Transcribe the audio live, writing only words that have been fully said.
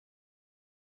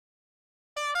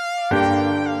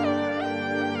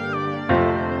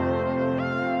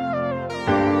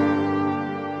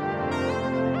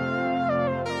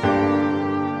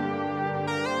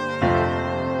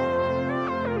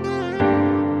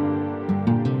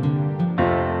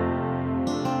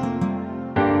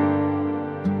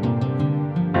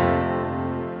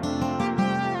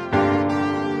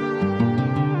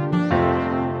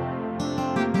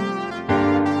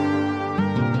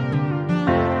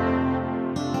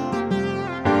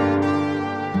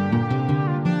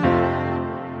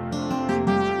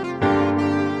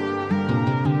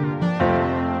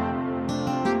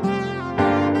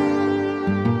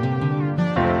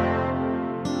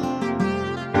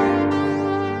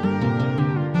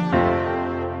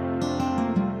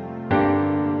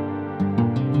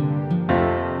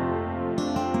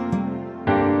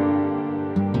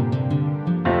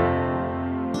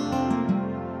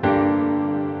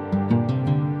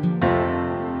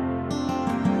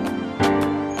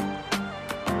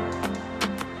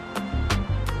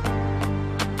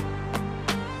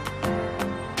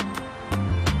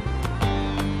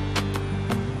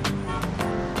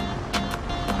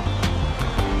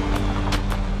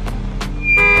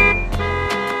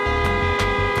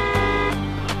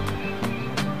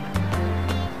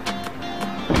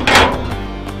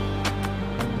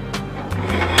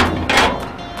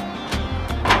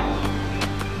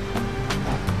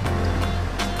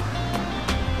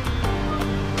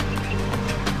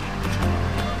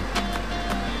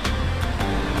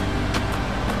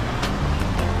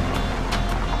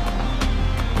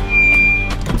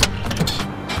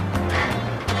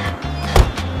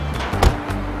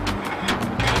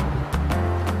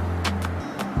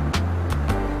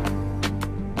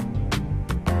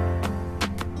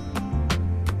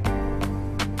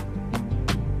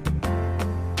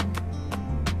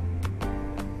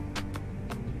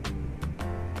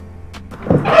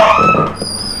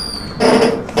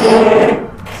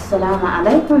Assalamu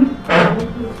alaikum.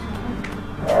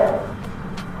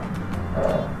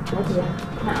 Hajiya.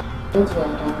 Hajiya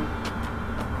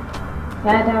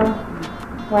ya dawo.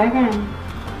 Wai ga ni?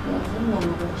 Yanzu ne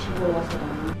na shigo wasu da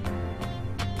ni.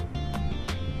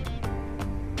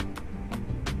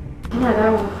 Ina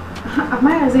dawo.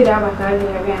 Amma ya zai dawo ba tare da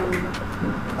ya gaya min ba.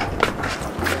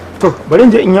 To, bari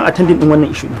in je in yi attending din wannan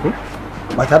issue ne ko?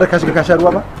 Ba tare da ka shiga ka sha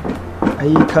ruwa ba?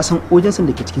 Ai ka san ojansan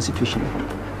da ke cikin situation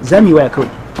za mu yi waya kawai.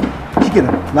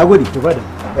 Shikenan, nagode. To ba da.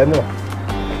 Ya nuna.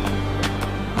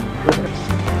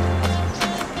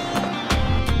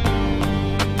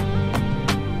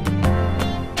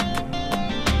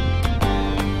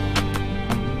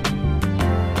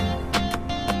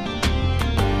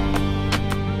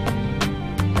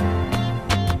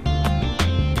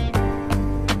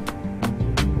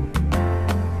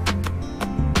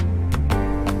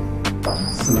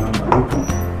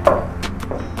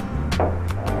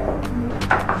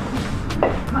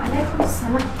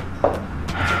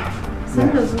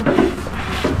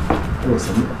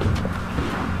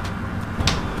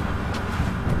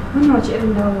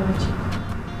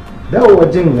 Dawowa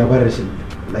jin labarin rashin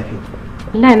lafiya.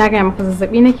 Wallahi na gaya maka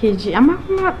zazzabi nake ji amma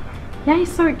kuma yayi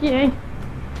sauki ai.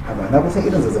 Aba na san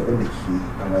irin zazzabin da ke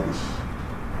fama da shi.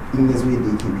 In ya zo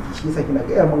yadda yake miki shi yasa kina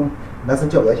gaya mun na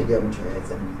san cewa ba za ki gaya mun cewa yayi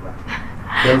tsanani ba.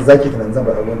 Dan zaki tunanin zan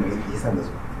bar abun da yake san da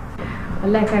zo.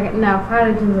 Wallahi kaga ina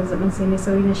fara jin zazzabin sai ne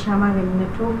sauri na sha magani na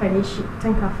tokare shi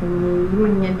tun kafin ya yi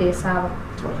min yadda ya saba.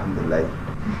 Alhamdulillah.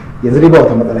 Yanzu dai ba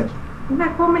wata matsala ke.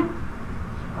 Ina komai.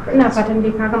 Ina fatan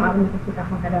dai ka gama abin da kake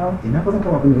kafin ka dawo. Ina fatan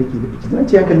kama abin da kake da biki. Dan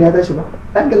ce hankali ya tashi ba.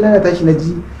 Hankali na tashi na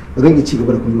ji ba zan iya ci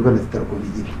gaba da kun da tattara ko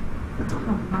gefe.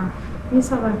 Amma ni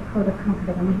saba ka da kanka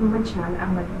daga muhimmancin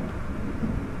al'amari.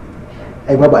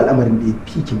 Ai babu al'amarin da ya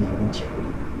fi ki muhimmanci.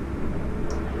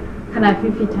 Kana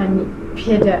fifita ni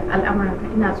fiye da al'amuran ka,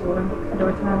 ina tsoron da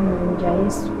wata ranar rinjaye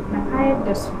su na kayar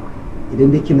da su. Idan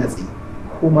dai kina tsaye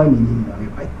ko ma menene na mai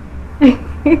faɗi.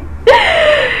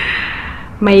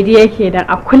 Mai diya ke da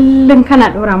a kullum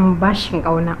kana dora min bashin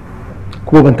kauna.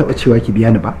 Ko ban taba cewa ki biya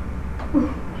ni ba?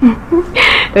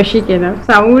 To shikenan.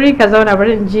 Samu wuri ka zauna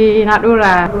bari in je na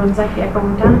dora ruwan zafi a kan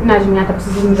wuta. Ina jin ya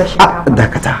tafi zuwa da shinkafa.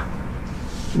 Dakata.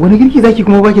 Wani girki zaki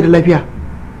kuma baki da lafiya?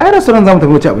 Ai restaurant zamu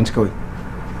tafi mu ci abinci kawai.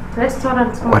 Restaurant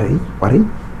kuma. Kwarai.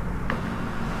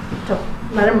 To,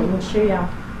 bari mu shirya.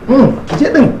 Ki je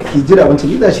din ki jira abinci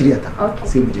ni za shirya ta.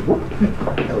 Sai mu je ko?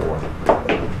 Yawwa.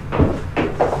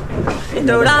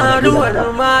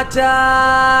 Tauraruwar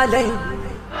mata lai,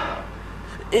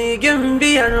 igin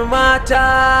biyar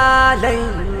mata lai,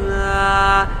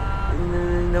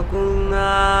 na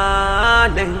kunga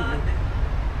lai,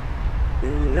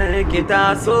 larki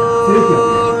taso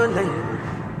lai.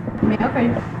 Me aka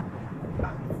yi?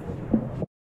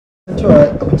 Cewa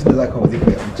abincin da za ka zai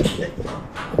kai abincin daɗi.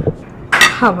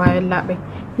 Ha bayan labai.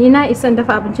 Ni na isan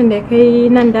dafa abincin da ya kai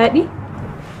nan daɗi?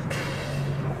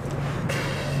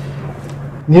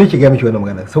 Ni nake ga miki wannan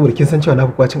magana saboda kin san cewa na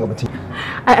fi kowa cin abinci.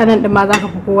 Ai anan din ma zaka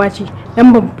fi kowa ci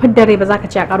dan ban fidda rai ba zaka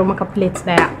ci a karo maka plate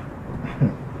daya.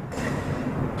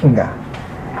 Kinga.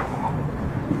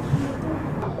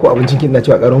 Ko abincin kin na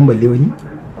cewa karo mun balle wani?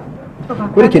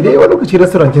 Ko da ke dai wani lokaci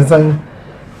restaurant kin san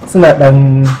suna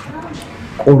dan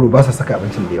koro ba sa saka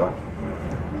abincin da yawa.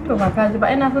 To ba ka ji ba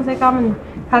ina son sai ka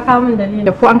min dalili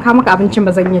da ko an ka maka abincin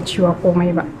ba zan iya ciwa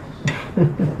komai ba.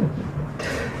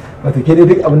 Wato ke dai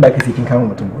duk abin da aka sai kin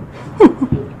kama mutum ko?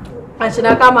 A shi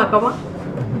na kama kama?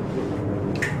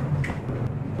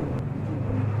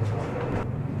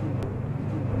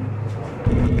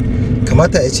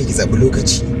 Kamata ya ce ki zaɓi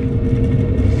lokaci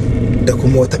da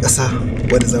kuma wata ƙasa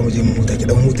wadda za mu je mu huta ki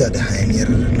dan huta da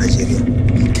hayaniyar Najeriya.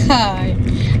 Kai,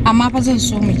 amma fa zan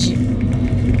so mu je.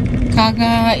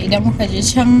 Kaga idan muka je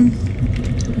can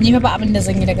ni ba abin da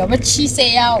zan yi daga bacci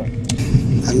sai yawo.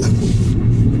 Allah ko.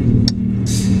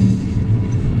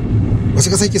 Wasu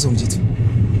ƙasa ke so mu je to?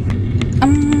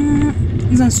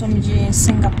 Zan so mu je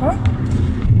Singapore.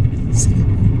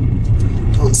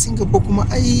 To Singapore kuma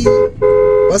ai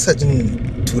ba sa jin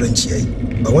turanci ai.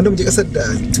 Ba wanda mu je ƙasar da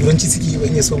turanci suke yi ba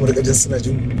in ya so mu riƙa jin suna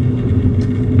jin.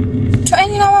 To ai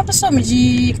na ma fi so mu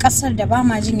je ƙasar da ba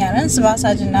ma jin yaran su ba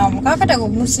sa jin namu. Kaka daga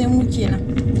mu sai mu kenan.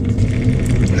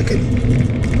 Haka ne.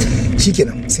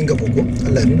 Shikenan Singapore ko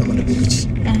Allah ya nuna mana lokaci.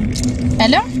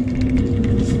 Hello?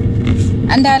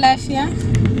 An da lafiya?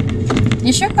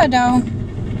 Ya shaka dawo.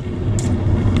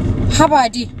 Haba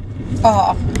dai.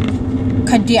 A'a.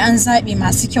 Kadai an zaɓe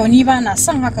masu kyau ni ba na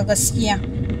son haka gaskiya.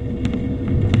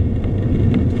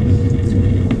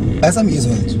 Ai za mu iya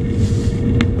zuwa yanzu.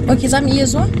 Ok, za mu iya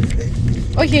zuwa?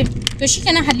 Ok, to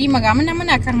shikenan Halima ga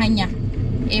muna kan hanya.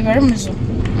 Bari mu zo.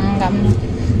 Ga muna.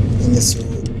 In ya so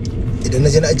idan na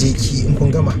je na ajiye ki in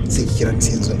kun gama sai ki kira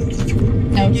sai yanzu na ɗauke ki.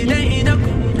 Gidan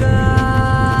kuka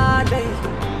dai,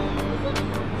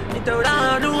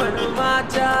 tauraruwar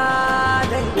mata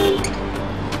dai,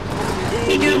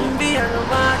 igin biyar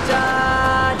mata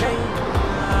dai,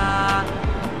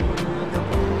 da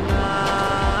kuna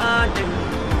dai,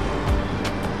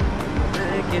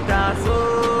 ki taso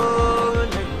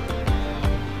dai,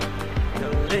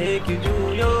 daure ki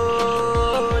juyo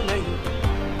dai,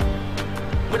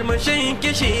 murmushin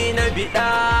kishi na biɗa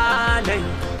dai.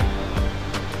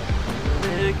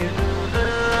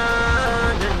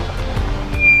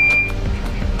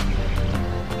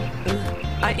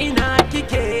 A ina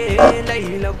kike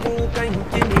Laila kukan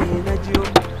kine na jiyo,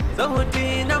 sauti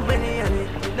na muryar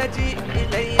na ji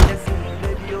Laila sai na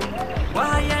biyo,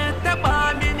 waye taba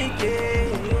mini ke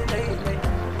Laila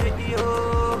bidiyo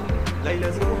Laila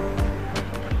zo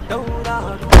daura.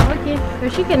 Okay, to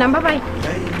shikenan, bye bye.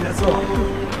 Laila zo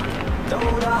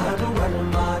daura ruwan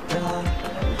mata,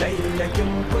 Laila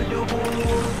kin kulubu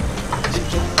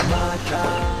jikin mata.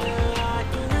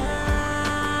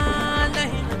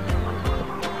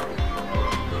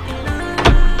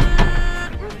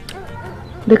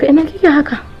 Daga ina kike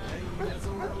haka?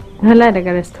 Hala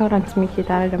daga restaurant muke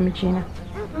tare da mijina.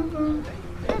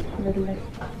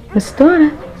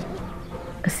 Restaurant?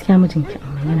 Gaskiya mijinki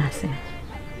amma yana son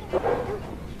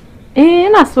ki.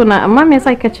 Yana so na, amma me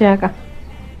yasa kika ce haka?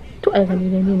 To ai gani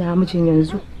ne na mijin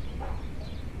yanzu.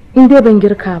 In dai ban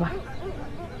girka ba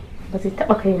zai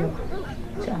taba kai ni ba.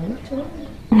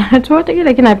 To wata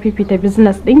kila kina fifita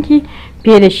business ɗinki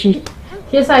fiye da shi.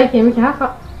 Ke yasa yake miki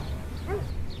haka?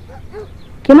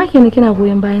 Kima kina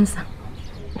goyon bayansa?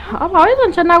 Ba wai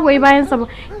zancen na goyi bayansa ba.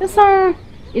 Kisan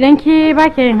idan ke ba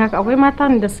ke yin haka, akwai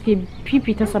matan da suke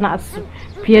fifita sana'arsu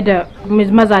fiye da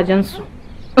mazajensu.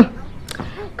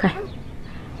 Kai,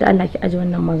 da Allah ki aji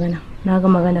wannan magana. Na ga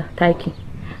magana taki.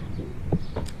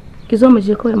 Ki zo mu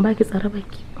je kawai in baki tsare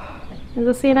baki.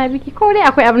 Yanzu sai na biki ko dai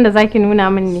akwai abin da zaki nuna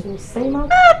min ne. Sosai ma.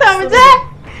 Ta mu je.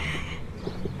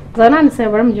 Zauna ni sai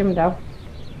bari mu je mu dawo.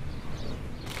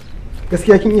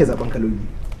 Gaskiya kin iya zaben kaloli.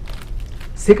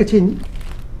 Sai ka ce ni?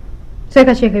 Sai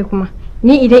ka ce kai kuma.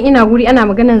 Ni idan ina guri ana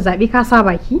maganan zabe ka sa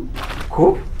baki?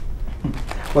 Ko?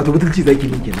 Wato butulci zaki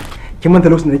min kenan. Kin manta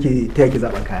lokacin da nake taya ki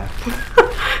zaben kaya.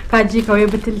 Ka ji kawai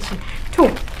butulci. To,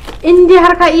 in dai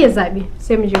har ka iya zabe,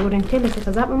 sai mu je gurin tela sai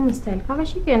ka zaben min style. Kaga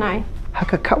shikenan ai.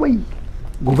 Haka kawai.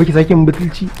 Gobe ki sake min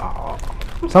butulci.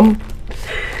 Sam.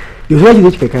 Yanzu zaki je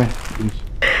ki kai kaya.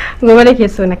 Gobe nake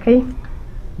so na kai.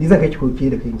 Ni zan kai ki koke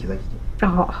da kai ki zaki je.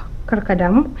 Kar ka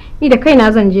damu. Ni da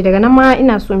kaina zan je, daga nan ma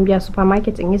ina so in biya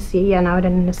supermarket in yi siyayya na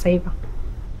wadannan na sai ba.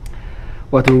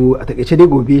 Wato a takaice dai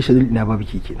gobe shadul ina ba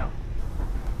biki kenan.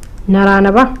 Na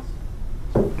rana ba?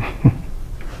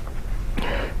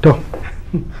 To.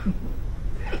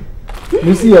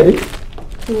 Lucia dai?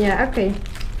 Ya akai.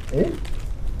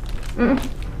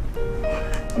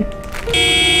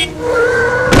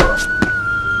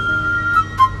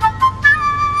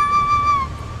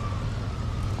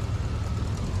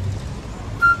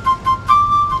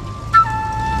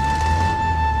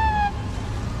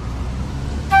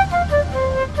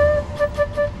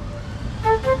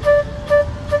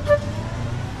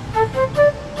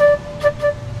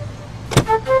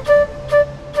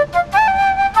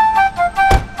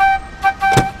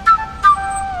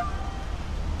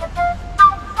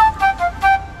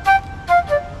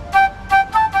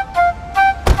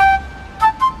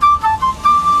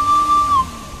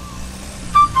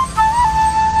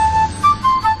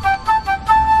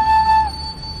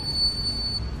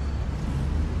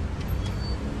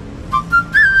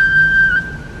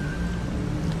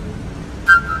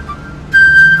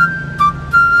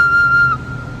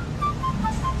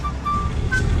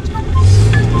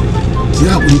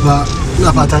 Fa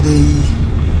ina fata dai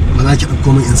ba za ki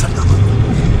ɗauko min 'yan sanda ba.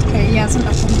 Kai ya san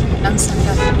ɗauko min ɗan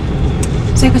sanda.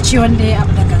 Sai ka ce wanda ya abu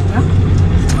da ganga?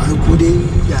 To ai ko dai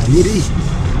ya ne dai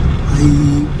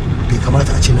ai bai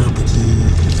kamata a ce na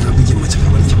buge mace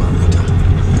kamar ki ba mota.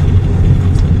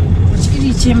 Wace iri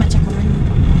ce mace kamar ni?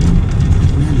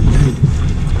 Wallahi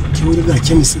kin riga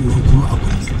kemis ɗin nan kuma a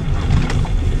kulle.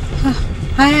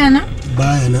 Haya na?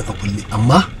 Baya nan a kulle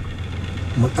amma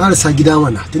mu karasa gida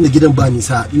mana tunda gidan ba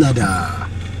nisa, ina da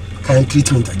kayan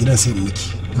treatment a gidan sai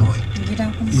miki kawai. Gida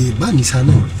kuma? Ba nisa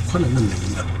nan kwanan nan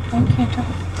gidan. Okay to.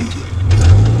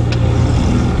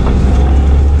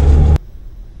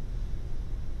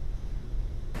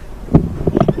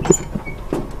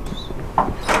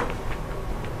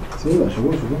 Sai na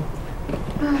shigo.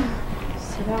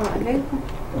 Assalamu alaikum.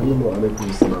 Wa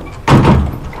alaikum assalam.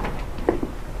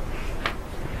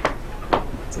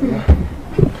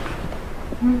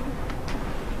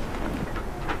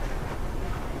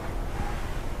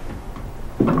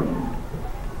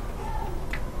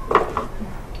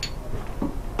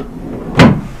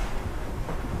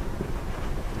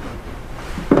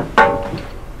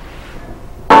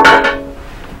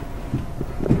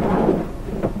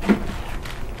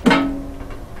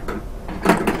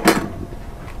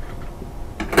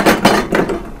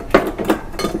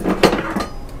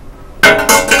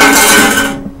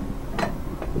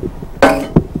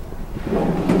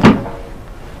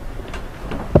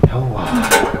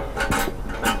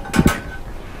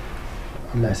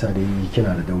 Allah ya sa dai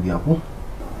kina da dauriya ko?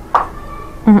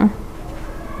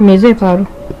 Me zai faru?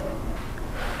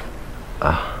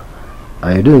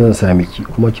 Ayodin zan sa miki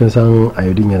kuma kin san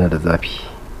ayodin yana da zafi.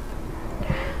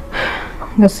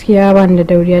 Gaskiya ba ni da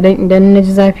dauriya dan idan na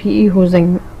ji zafi ihu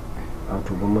zan yi.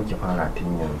 To ban maki fara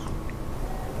tun yanzu.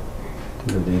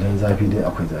 Tunda da idan zafi dai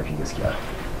akwai zafi gaskiya.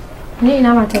 Ni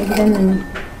ina matar gidan nan ne.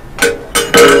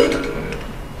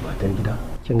 Matar gida?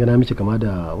 Kin gana miki kama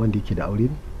da wanda yake da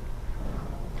aure ne?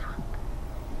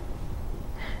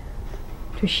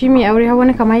 To shi mai aure har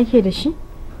wani kama yake da shi?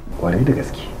 Kwarai da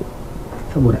gaske.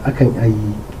 Saboda akan yi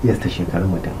iyasta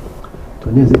shekarun mutum. To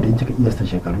ne zai idan kika iyasta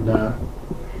shekaru na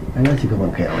ya ci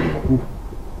gaban kai aure ba ku.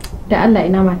 Da Allah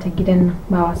ina matar gidan nan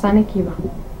ba wasa nake ba.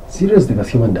 Serious da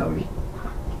gaske ban da aure.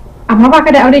 Amma baka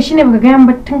da aure shine baka gaya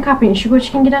ba tun kafin in shigo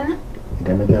cikin gidan nan?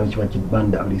 Idan na gaya miki ba ki ban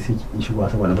da aure sai ki shigo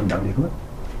saboda ban da aure kuma.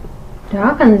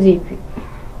 Da hakan zai fi.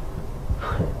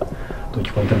 To ki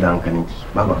kwantar da hankalinki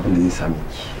babu abin da zai same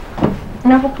ki.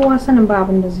 Na fi kowa sanin ba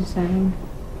abin da zai same ni.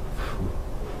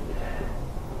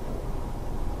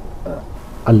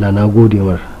 Allah na gode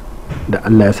mar da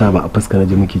Allah ya sa ba a fuska na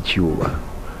ji muke ciwo ba.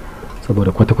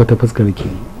 Saboda kwata-kwata fuskar ki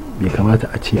bai kamata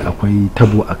a ce akwai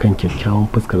tabo akan kyakkyawan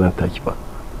fuskar nan taki ba.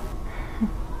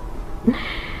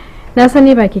 Na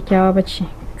sani ba kyakkyawa ba ce.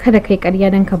 Kada kai ƙarya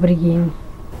don ka burge ni.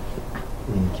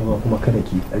 Kima kuma kada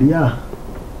ki ƙarya.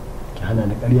 Ki hana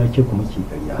ni ƙarya ke kuma ki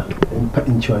ƙarya. Dan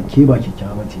faɗin cewa ke ba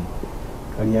kyakkyawa ce.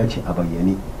 Ƙarya ce a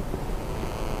bayyane.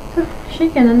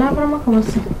 Shikenan na bar maka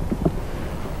wasu.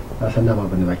 Na san da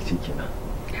babu ne baki ce kenan.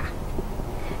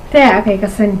 Ta yaya aka yi ka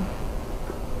sani?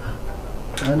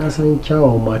 Na san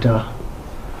kyawawan mata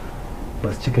ba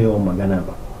su cika yawan magana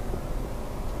ba.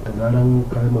 Da zaran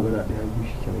kayi magana ɗaya biyu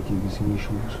shi kenan ke sun yi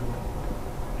shuru su.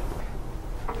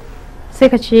 Sai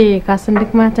ka ce ka san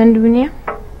duk matan duniya?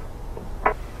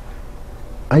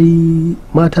 Ai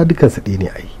mata dukansu ɗaya ne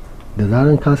ai. Da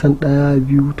zaran ka san ɗaya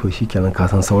biyu to shi kenan ka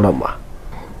san sauran ma.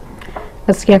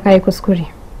 Gaskiya ka yi kuskure.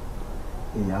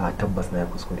 Ya tabbas na ya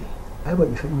kuskure. Ai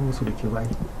ban isa in musu da ke ba.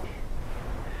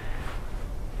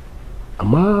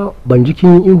 Amma ban ji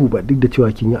kin yi ihu ba duk da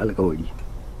cewa kin yi alkawari.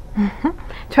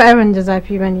 To ai ban ji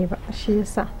zafi ba ne ba shi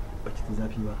yasa. Ba ki ji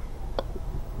zafi ba.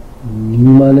 Ni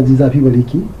ma na ji zafi ba da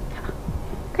ke?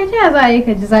 Kai ta za a yi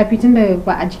ka ji zafi tunda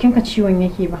ba a jikinka ciwon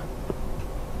yake ba.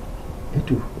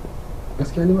 Eto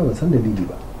gaskiya ni ma ban san dalili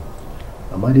ba.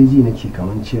 Amma dai ji nake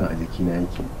kaman ciwon a jikina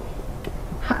yake.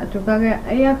 Ha to kaga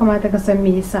ai ya kamata ka san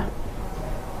me yasa.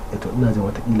 Eto ina jin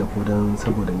watakila ko dan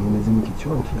saboda ni na ji miki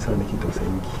ciwon shi yasa nake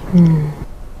tausayin ki.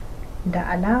 Da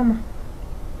alama.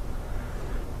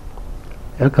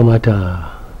 Ya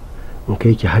kamata in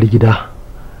kai ki har gida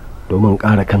domin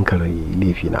ƙara kankare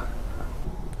laifina.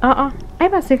 A'a ai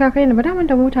ba sai ka kai ni ba daman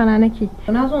da mota na nake.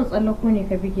 Na zo in tsallako ne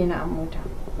ka bige ni a mota.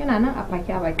 Yana nan a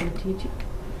faki a bakin titi.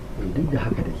 Duk da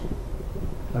haka dake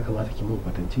ya kamata ki mun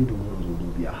kwatance domin zo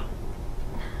dubiya.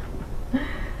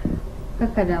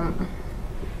 Kaka da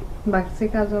ba sai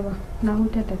ka zo ba na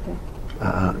huta ta kai.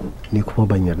 A'a ni kuma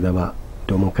ban yarda ba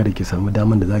domin kada ki samu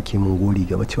daman da zaki mun gori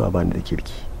gaba cewa ba ni da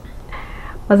kirki.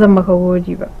 Ba zan maka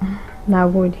godi ba. Na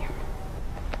gode.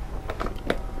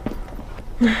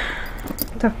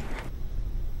 To.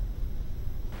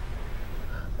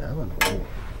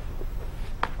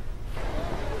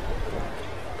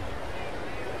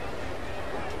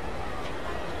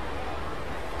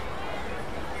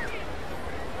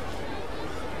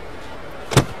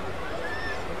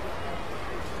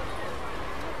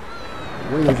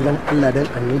 Wai yanzu dan Allah dan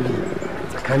annabi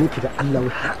tsakaninki da Allah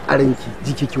wai har aranki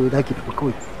jike ki wai zaki tafi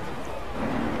kawai.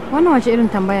 Wannan wace irin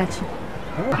tambaya ce?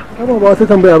 Ba wata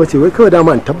tambaya ba ce wai kawai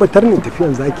dama in tabbatar ne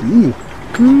tafiyan zaki yi.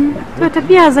 To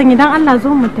tafiya zan yi dan Allah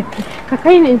zo mu tafi. Ka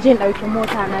kai ni in je in dauki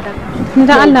mota na dan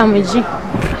Allah mu je.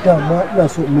 Dama ina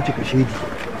so in miki kashedi.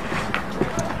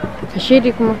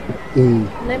 Kashedi kuma?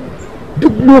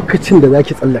 Duk lokacin da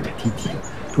zaki tsallaka titi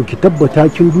to ki tabbata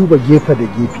kin duba gefe da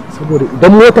gefe saboda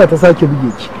idan mota ta sake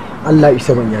buge ki Allah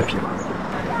isa ban yafe ba.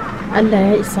 Allah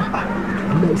ya isa.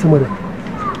 Allah isa mana.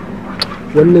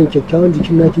 Wannan kyakkyawan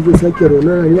jikin naki zai sake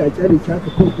raunana ne a kyale ki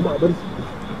haka kuma a bar ki.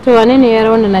 To wane ne ya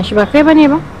rauna na shi ba kai bane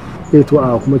ba? To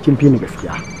a kuma kin fi ni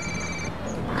gaskiya.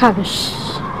 Kaga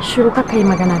shiru ka kai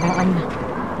magana dan Allah.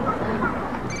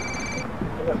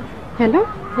 Hello?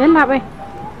 Yalla bai.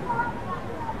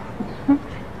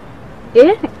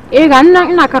 Ga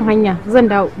nan ina kan hanya zan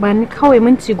dawo ba ni kawai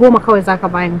minti 10 kawai zaka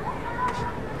bani.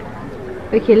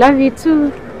 Okay, love you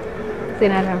too. Sai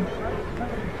na dawo.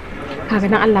 Kaga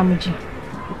dan Allah mu je.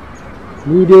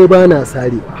 Ni dai ba na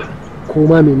sarewa ko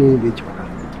ma menene da yake faɗa.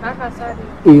 Ba ka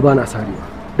sare? Ba na sarewa.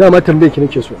 Dama tambayar ki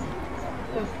nake so.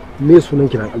 Me sunan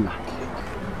ki dan Allah?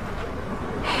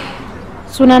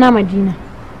 sunana Madina.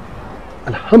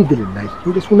 Alhamdulillah, kin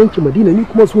ga sunanki Madina ni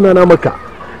kuma sunana Makka.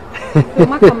 To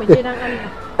Makka mu je dan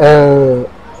Allah.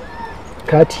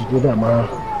 Kati ne dama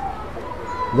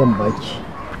zan baki.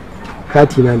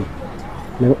 Kati na ne.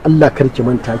 Dan Allah karki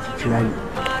manta ki kira ni.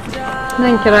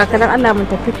 Nan kira ka dan Allah mun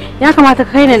tafi. Ya kamata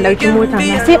ka kai ni dauki mota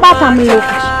na sai bata min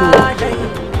lokaci.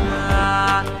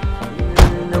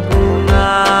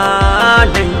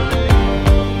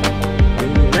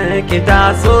 Ki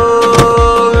taso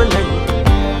nai,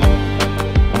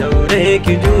 daure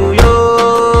ki juyo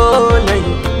nai,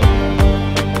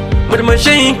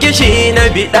 murmushin kishi na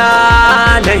biɗa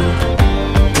nai,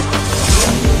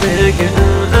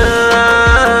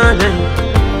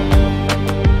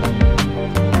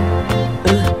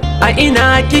 a ina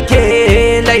kike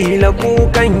Laila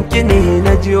kukan ki ne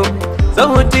na jiyo,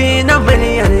 sauti na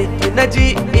muryar ki na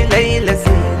ji Laila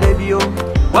sai na biyo.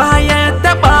 Waye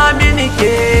taba mini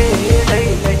ke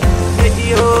Laila ya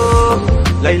iyo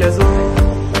Laila zo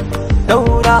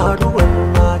tauraruwar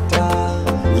mata,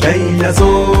 Laila zo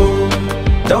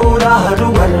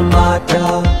tauraruwar mata,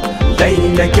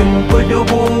 Laila kin fi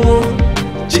dubu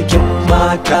cikin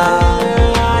mata.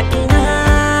 Ina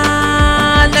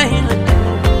Laila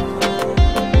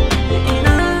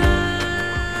ina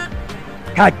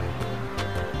kai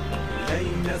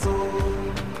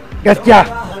gaskiya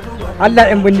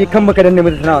Allah in binni kan maka danne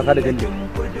mutu tana wasa da jalli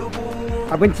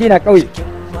abinci na kauye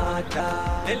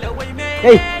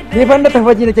kai ni fa na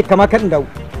tafaji nake kama kan dawo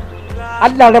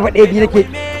Allah raba ɗaya biyu nake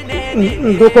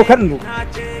in zo ko kan zo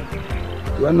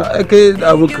wannan ai kai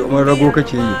da abin kamar rago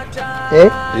kake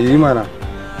yi yi mana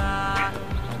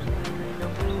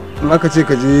in aka ce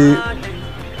ka je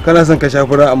kana son ka sha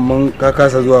fura amma ka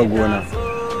kasa zuwa gona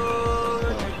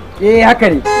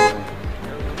haka ne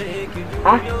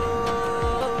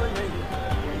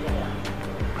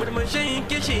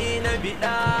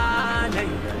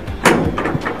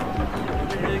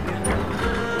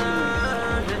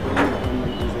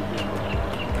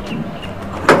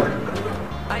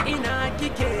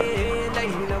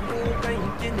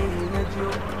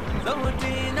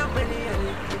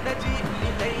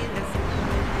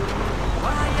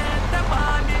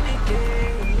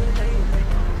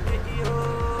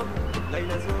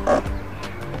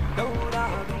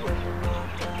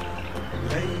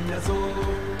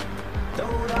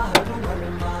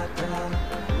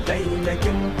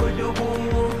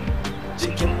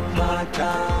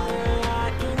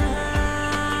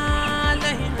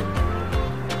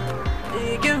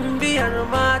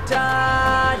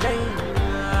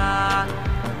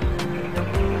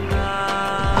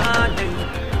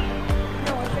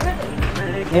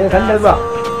Sanda zuwa.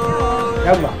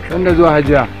 Yamma. Sanda zuwa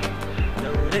hajiya.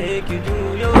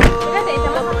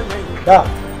 Da.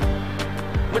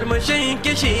 Murmushin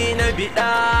kishi na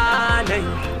biɗa nai.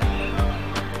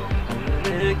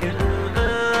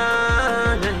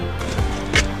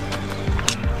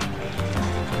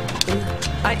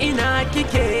 A ina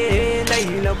kike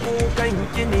Laila kukan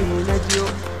ki ne na jiyo,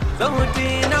 sauti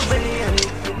na muryar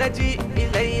ki na ji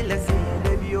Laila sai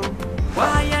na biyo.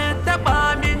 Waye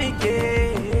taba mini ke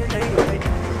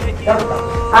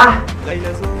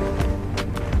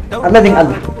Allah din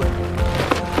Allah.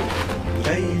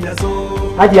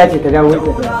 Hajiya ce ta dawo da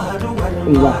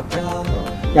uwa.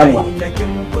 Yamma.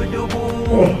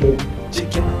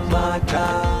 Cikin mata.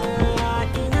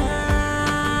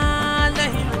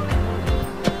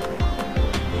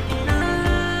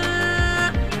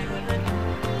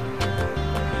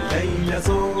 Laila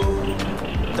zo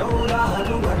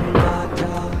tauraruwar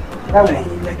mata.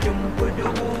 Laila kin fi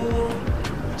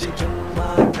cikin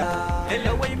mata.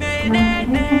 Helawai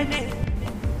menene?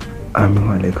 Amin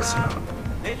wa alaikum salam.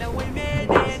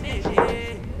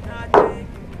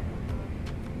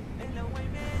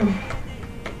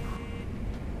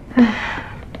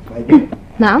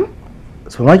 Na'am?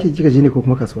 Supermarket kika je ne ko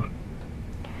kuma kasuwa?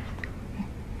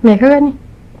 Me ka gani?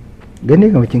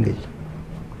 Gane ga makin gaji.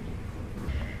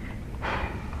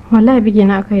 Wallahi bige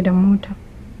na akai da mota.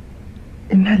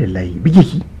 Inna lillahi, bige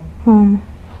ki?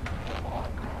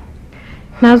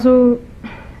 Na zo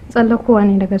tsallakowa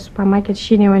ne daga supermarket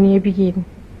shine wani ya bige ni.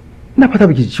 Na fata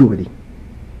bige ciwo dai.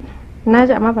 Na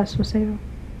ji amma ba sosai ba.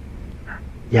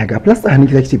 Ya ga plaster hannun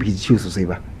ki zaki ce bige ciwo sosai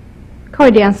ba. Kawai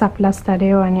dai an sa plaster da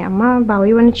yawa ne amma ba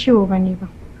wai wani ciwo bane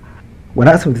ba.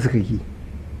 Wani asibiti suka yi?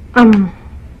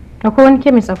 Akwai wani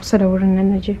kemis a kusa da wurin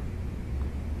nan naje.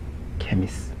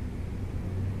 Kemis?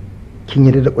 Kin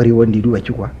yarda da ƙwarewar wanda ya duba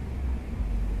ki kuwa?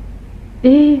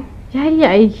 Ya iya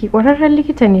aiki, ƙwararren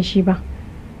likita ne shi ba.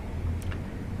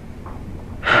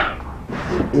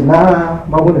 Ina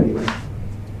maguna ne ba?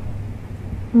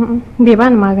 Bai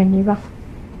bani magani ba.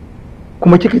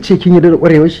 kuma kika ce kin yi da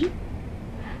ƙwarewar shi?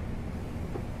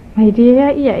 Mai dai ya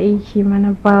iya aiki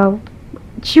mana, ba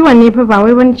ciwon ne fa, ba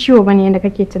wai wani ciwo bane yadda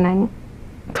kake tunani.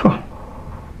 To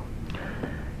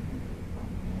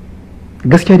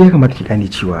gaskiya dai kamata ki gane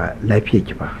cewa lafiyar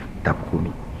ki ba ta fi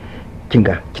komai. Kin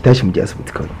ga ki tashi mu je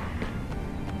asibiti kawai.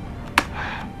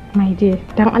 Mai dai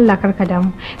dan Allah karka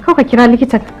damu, kawai ka kira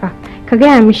likitan ka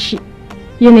gaya mishi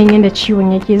yanayin yadda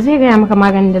ciwon yake, zai gaya maka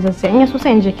maganin da zan sai in ya so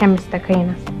sai in je chemist da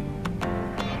kaina.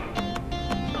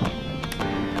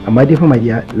 Amma dai fa mai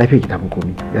lafiyar ki ta fi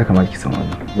komai, ya kamata ki san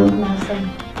wannan. Na sani.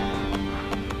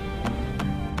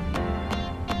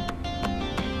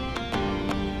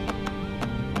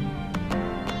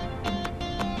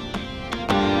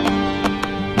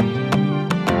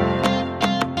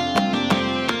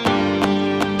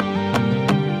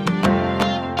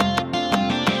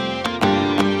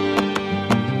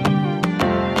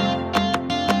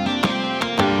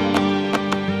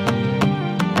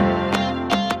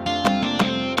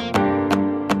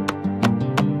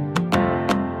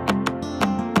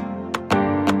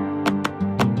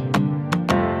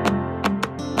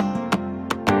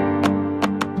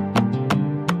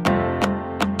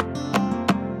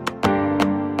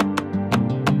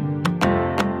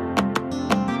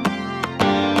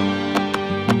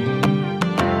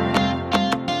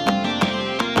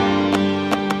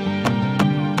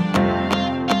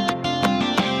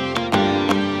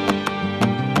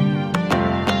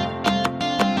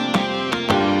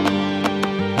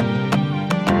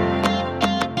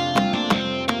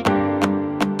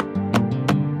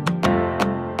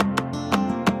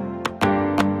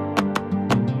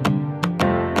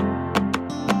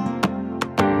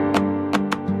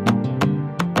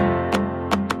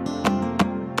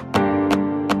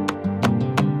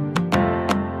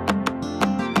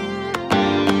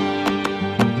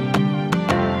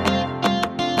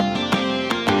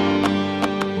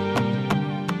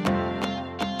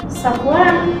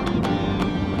 Safwan.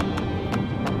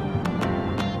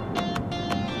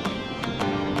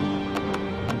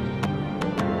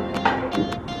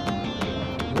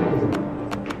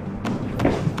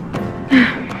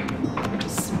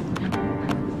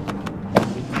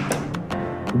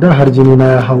 Da har jini na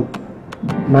ya hau,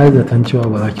 na yi zaton cewa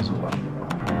ba za ki zo ba.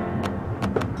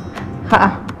 Ha'a,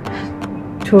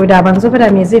 to da ban zo ba da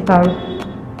me zai faru?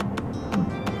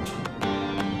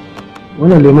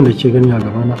 Wannan lemon da ke gani a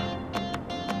gabana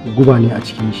guba ne a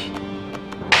cikin shi.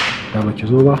 Da ba ki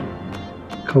zo ba,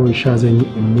 kawai sha zan yi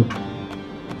in mutu.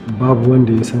 Babu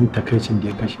wanda ya san takaicin da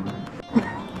ya kashe ni.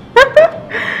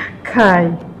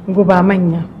 Kai, guba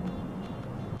manya.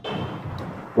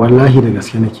 Wallahi da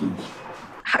gaske nake yi.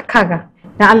 Kaga,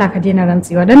 dan Allah ka daina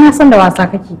rantsewa, dan na san da wasa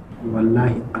kake.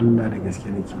 Wallahi Allah da gaske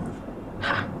nake yi.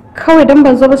 Kawai dan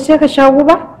ban zo ba sai ka sha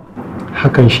guba?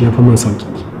 Hakan shi ya fi min sauki.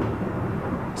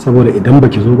 Saboda idan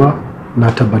baki zo ba, na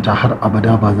tabbata har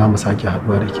abada ba za mu sake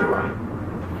haɗuwa da ke ba.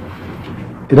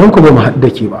 Idan ku ba mu haɗu da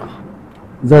ke ba,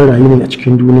 zan rayu ne a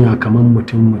cikin duniya kamar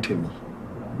mutum mutumi.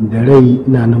 Da rai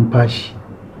ina numfashi,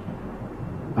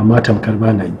 amma tamkar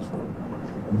ba na yi.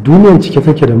 Duniyan cike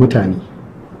take da mutane,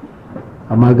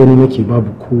 amma gani nake babu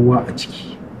kowa a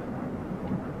ciki.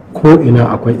 Ko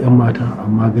ina akwai 'yan mata,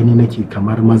 amma gani nake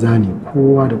kamar maza ne,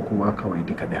 kowa da kowa kawai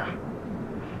duka daya.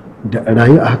 Da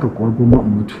rayu a haka kuwa goma in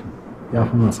mutu ya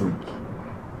fi min sauki.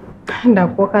 Da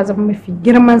ko ka zama mafi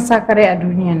girman sakarai a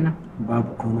duniyan nan.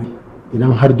 Babu komai.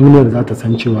 Idan har duniyar za ta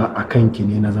san cewa a kanki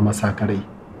ne na zama sakarai,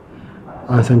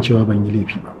 an san cewa ban yi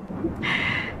laifi ba.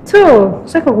 To,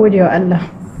 saka gode wa Allah.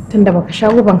 Tunda baka sha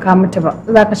guban ka mutu ba,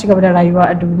 za ka ci gaba da rayuwa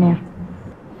a duniya.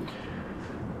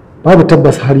 Babu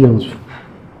tabbas har yanzu.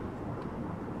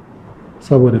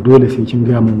 Saboda dole sai kin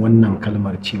gaya min wannan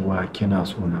kalmar cewa kina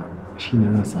sona, shine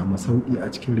zan samu sauki a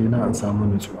cikin raina, an samu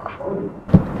nutsuwa.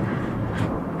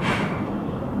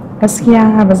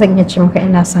 Gaskiya ba zan iya ce maka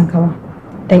ina son ka ba,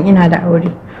 dan ina da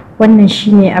aure. Wannan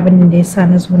shine abin da yasa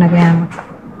na zo na gaya maka.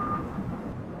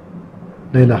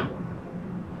 Laila,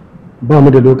 ba mu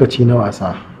da lokaci na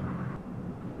wasa.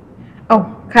 Oh,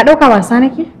 ka ɗauka wasa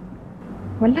nake?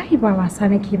 Wallahi ba wasa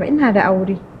nake ba, ina da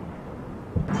aure.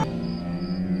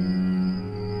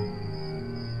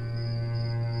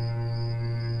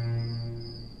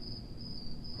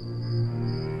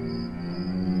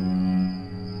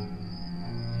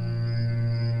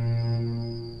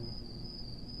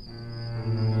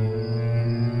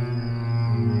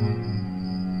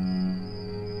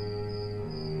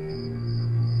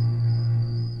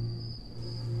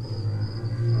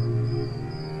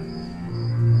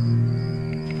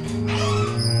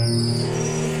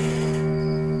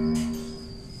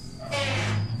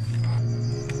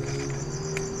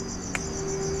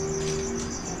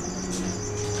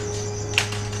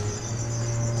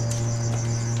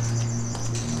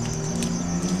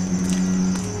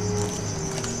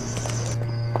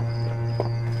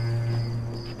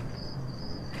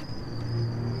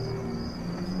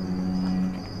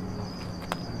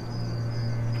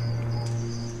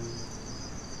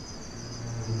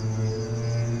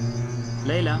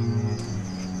 Laila.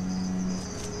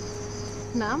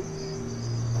 Na'am.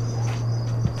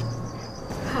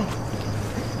 Hai.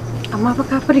 Amma fa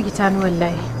ka firgita ni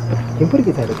wallahi. Kin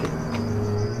firgita da kai.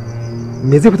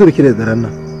 Me zai fito da ke da daren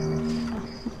nan?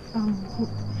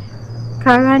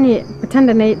 Ka gane fitan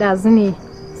da na yi ɗazu ne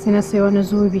sai na sayi wani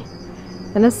zobe.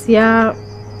 Da na siya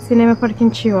sai na mafarkin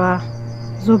cewa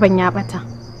zoben ya ɓata.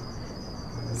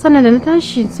 Sannan da na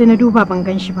tashi sai na duba ban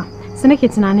gan shi ba. Sai nake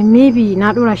tunanin maybe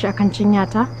na ɗora shi akan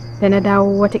cinyata da na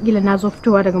dawo watakila na zo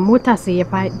fitowa daga mota sai ya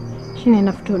faɗi. Shine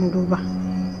na fito in duba.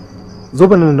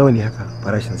 Zoben nan nawa ne haka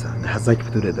farashinsa da har zaki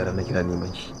fito da daren na kira neman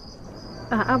shi?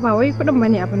 A'a ba wai kuɗin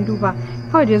bane abin duba.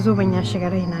 Kawai dai zoben ya shiga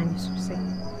raina ne sosai.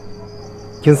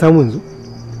 Kin samu yanzu?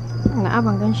 A'a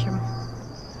ban gan shi ba.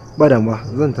 Ba damuwa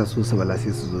zan taso su bala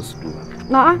sai su zo su duba.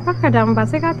 A'a kaka damu ba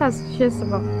sai ka tashe su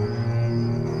ba.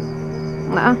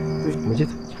 A'a. Mu je.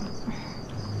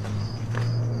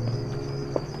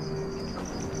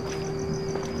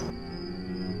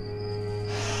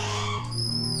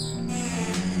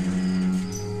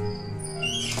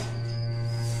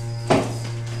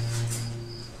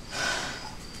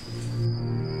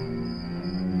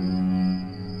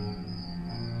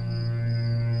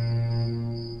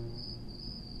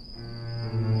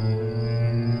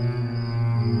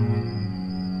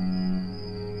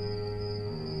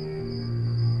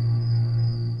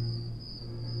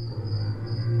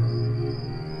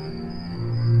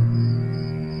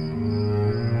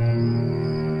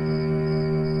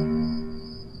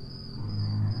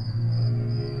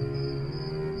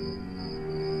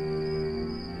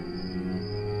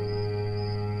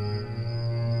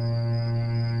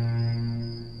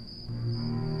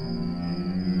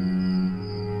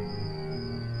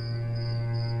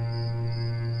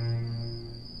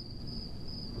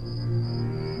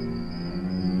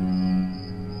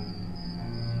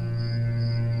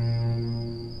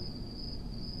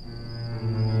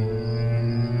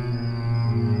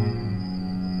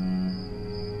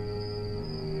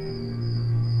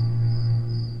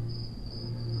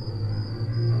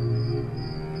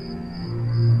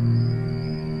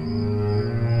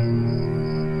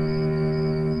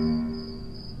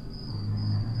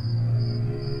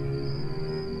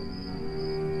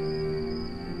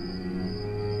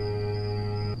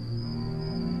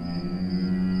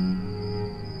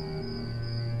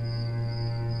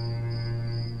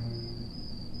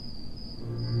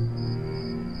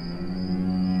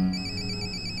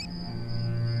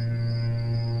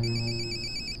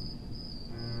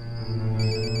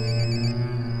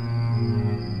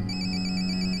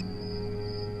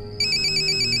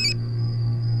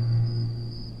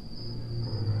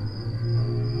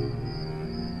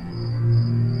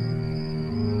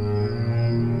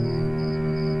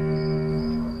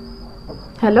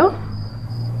 Hello?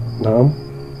 Na'am,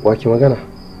 wa ke magana?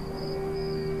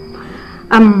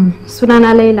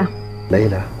 Sunana Laila.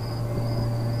 Laila?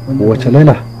 Wace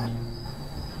Laila?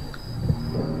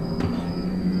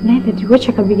 Laila ji wacce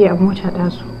ka bige a mota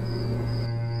ɗazu.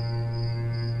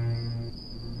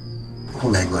 Oh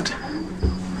my God.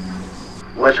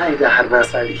 Wallahi da har na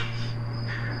sari.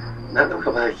 Na ɗauka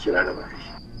ba ka kira da ba.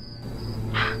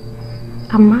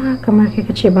 Amma kamar kai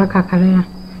ka ce ba ka karaya.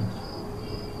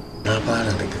 Na fara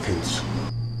daga kanki.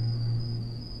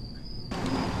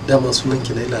 Dama sunan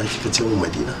ki Laila kika ce mu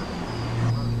Madina.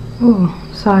 Oh,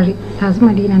 sorry. Tazu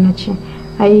Madina na ce.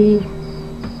 Ai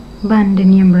ba ni da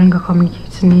niyan ringa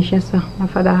communicate ne shi yasa na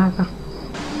faɗa haka.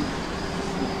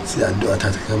 Sai addu'a ta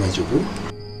kama ki ko?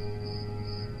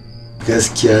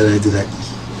 Gaskiya na ji daɗi.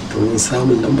 Domin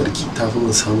samun lambar ki ta fi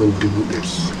mun samun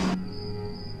 100,000.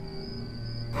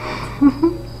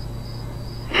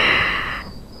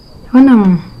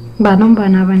 Wannan ba namba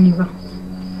na bane ba.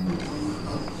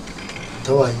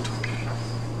 Ta waye?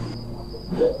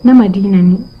 Na Madina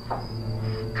ne.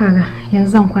 Kaga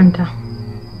yanzu zan kwanta.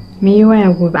 Me yi waya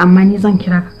gobe amma ni zan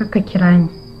kira ka kakka kira ni.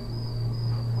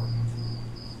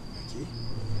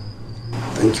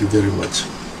 Thank you very much.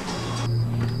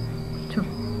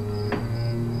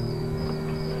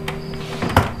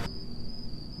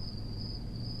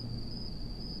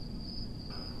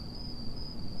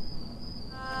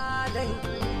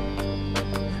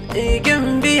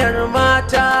 Igin biyar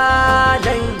mata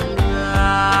dai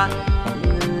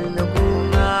na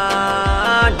kuma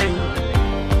dai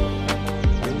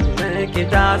ki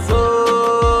taso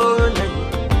dai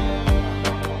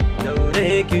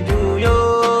daure ki juyo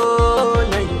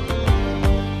dai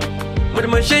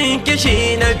murmushin kishi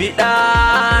na biɗa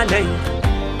dai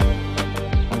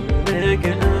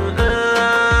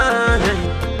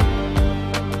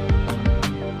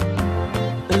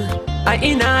a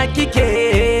ina kike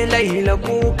Laila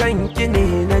kukan ki ne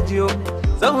na jiyo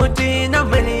sauti na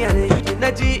muryar ki na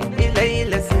ji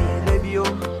Laila sai na biyo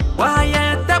waye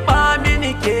taba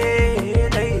mini ke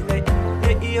Laila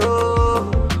ya iyo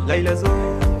Laila zo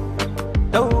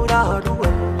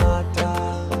tauraruwar mata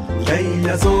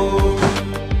Laila zo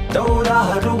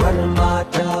tauraruwar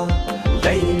mata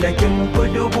Laila kin fi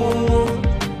dubu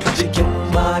cikin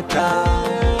mata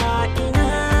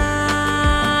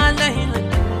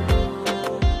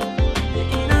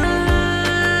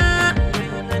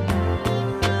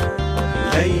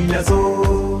Laila zo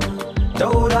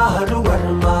tauraruwar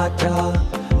mata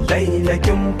Laila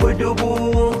kin fi dubu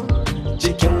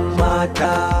cikin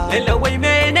mata Laila wai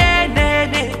menene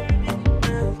ne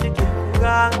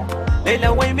Laila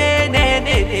wai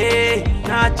menene ne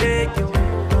na ce ki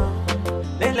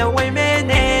Laila wai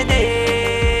menene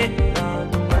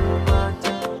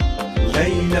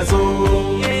Laila zo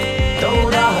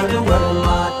tauraruwar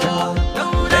mata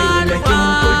Laila kin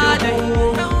fi dubu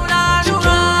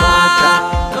cikin mata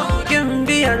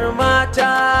biyar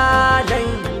mata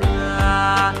Laila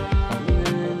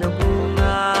na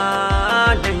kuma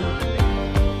Laila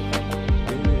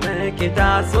ki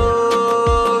taso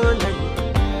Laila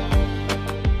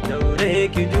daure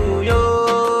ki juyo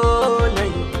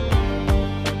Laila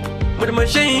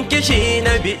murmushin kishi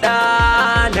na biɗa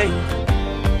Laila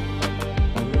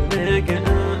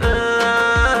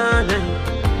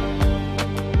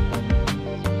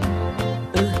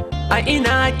a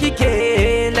ina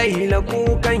kike Laila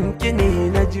kukan ki ne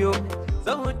na jiyo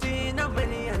sauti na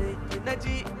muryar ki na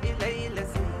ji Laila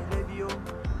sai na biyo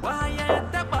waye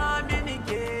taba mini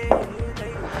ke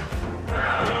Laila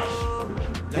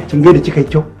kin ga da kika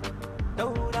kyau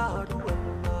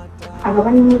A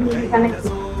gaban ni ka nake.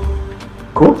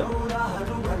 ko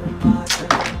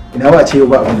ina ba ce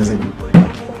ba abin da zan yi.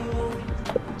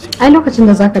 Ai lokacin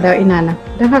da zaka dawo ina nan,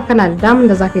 don haka kana da damun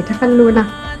da zaka yi ta kallo na.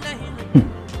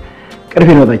 Karfe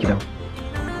nawa zaki dawo?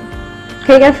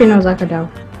 Kai karfe nawa zaka dawo?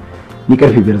 Ni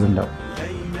karfe 5 zan dawo.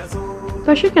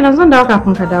 To shikenan zan dawo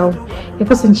kafin ka dawo. Ya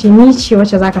kasance ni ce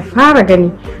wacce zaka fara gani.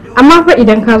 Amma fa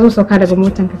idan ka zo sauka daga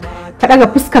motanka, ka daga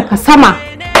fuskar ka sama.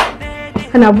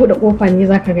 Kana bude kofa ne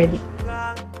zaka gani.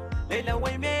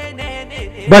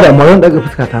 Ba da amma daga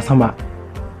fuska ta sama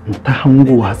ta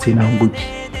hangowa sai na hango ki.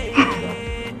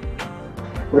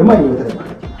 Wai ma yi wata da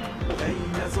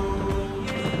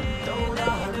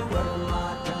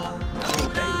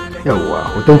yawwa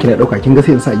hoton ki na dauka kin ga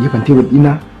sai in sa a gefen tebur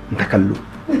dina in ta kallo.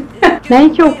 Na yi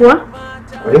kyau kuwa?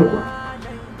 Kwarai kuwa.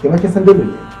 Ke ma kin san dole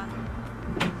ne.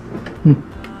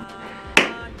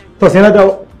 To sai na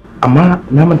dawo amma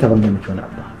na manta ban gani kyau na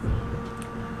abba.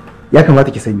 Ya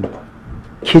kamata ki sani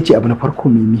ke ce abu na farko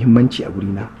mai muhimmanci a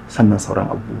gurina sannan sauran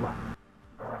abubuwa.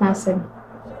 Na sani.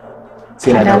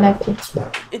 Sai na dawo.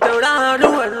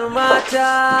 Tauraruwar mata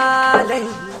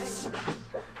Laila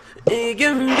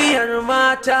biyar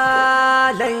mata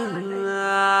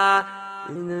Laila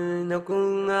na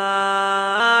kuma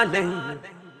Laila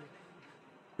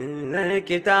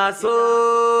ki taso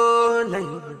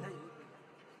Laila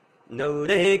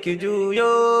daure ki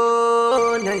juyo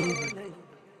Laila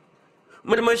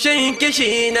murmushin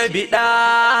kishi na biɗa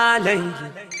Laila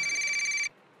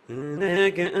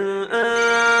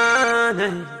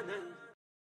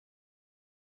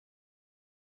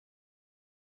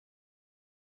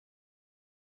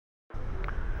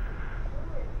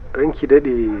Ranki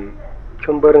dade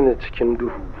kin bar ni cikin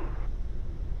duhu.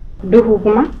 Duhu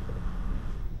kuma?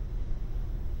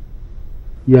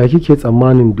 Ya kike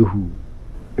tsammanin duhu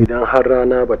idan har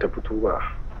rana bata fito ba?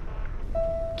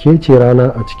 Ke ce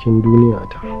rana a cikin duniya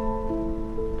ta.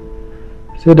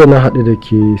 Sai da na haɗu da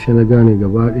ke sai na gane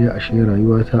gaba ɗaya ashe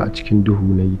rayuwata a cikin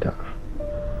duhu na yi ta.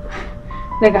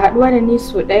 Daga haɗuwa da ni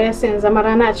so ɗaya sai in zama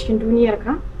rana a cikin duniyar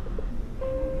ka?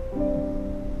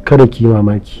 Kada ki yi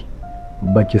mamaki.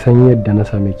 Baki san yadda na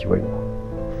same ki ba.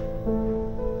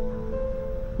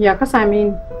 Ya ka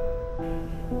same ni?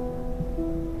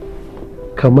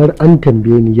 Kamar an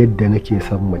tambaye ni yadda nake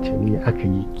son mace ne aka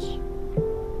yi ki.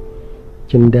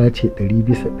 Kin dace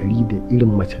 100% da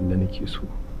irin macen da nake so.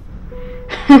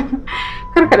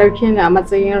 Kar ka ɗauke ni a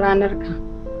matsayin ranar ka.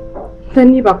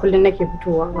 Dan ni ba kullum nake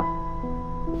fitowa ba.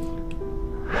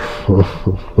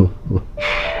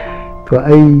 To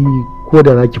ai ko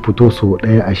da za ki fito so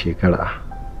ɗaya a shekara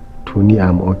to ni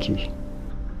am okay.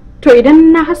 To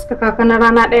idan na haskaka ka na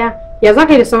rana ɗaya ya za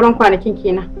ka yi da sauran kwanakin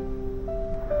kenan?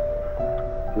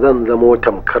 Zan zamo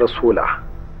tamkar sola.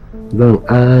 Zan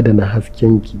adana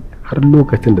haskenki har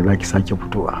lokacin da za ki sake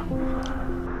fitowa.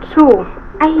 To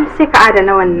ai sai ka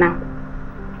adana wannan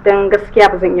don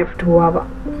gaskiya ba zan iya fitowa ba.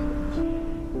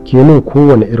 Kenan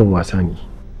kowane irin wasa ne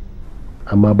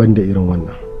amma ban da irin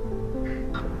wannan.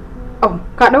 Oh,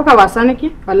 ka ɗauka wasa nake?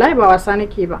 Wallahi ba wasa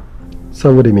nake ba.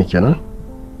 Saboda me kenan?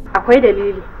 Akwai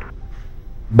dalili.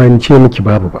 Ban ce miki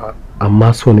babu ba,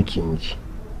 amma so nake miki.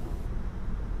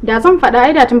 Da zan faɗa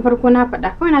ai da tun farko na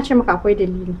faɗa, kawai na ce maka akwai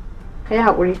dalili. Ka yi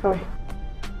haƙuri kawai.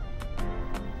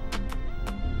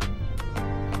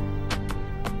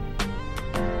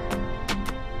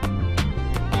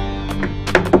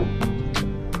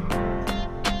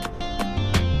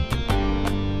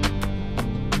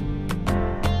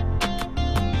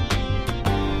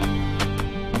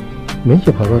 Me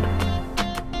yake faruwa?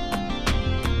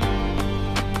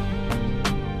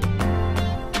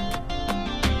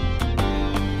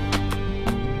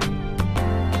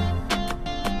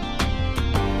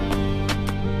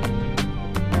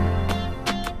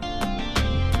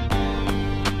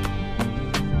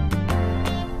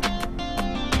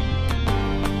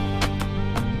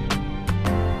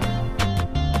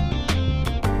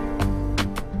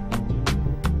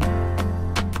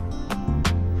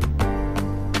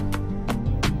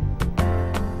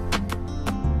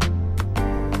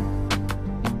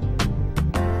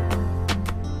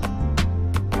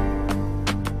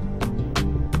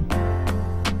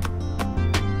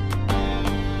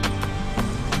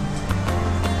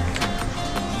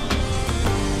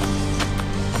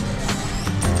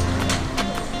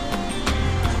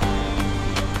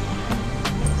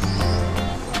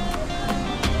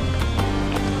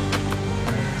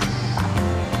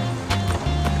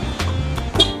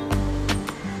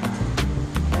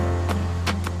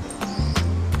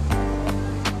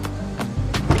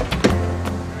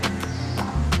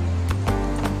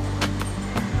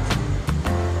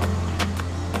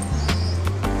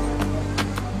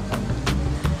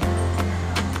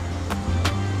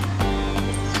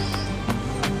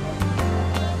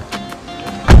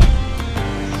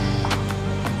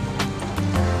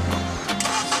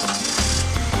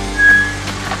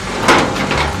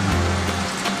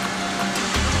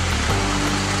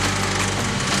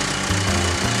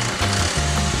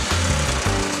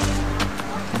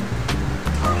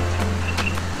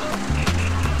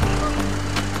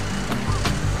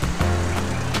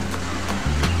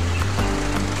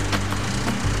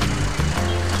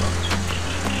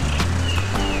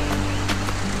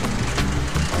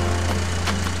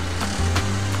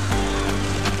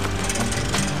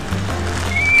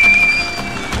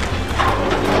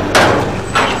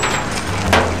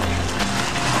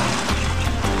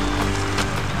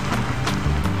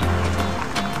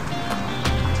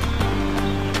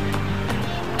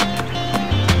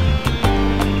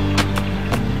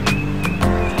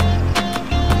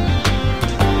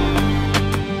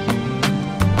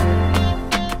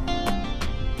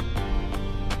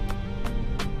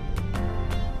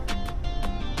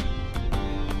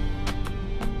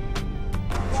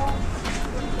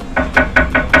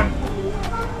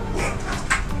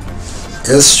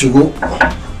 Yes, shigo.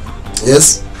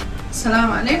 Yes.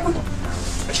 Assalamu alaikum.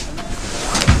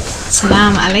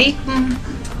 Assalamu alaikum.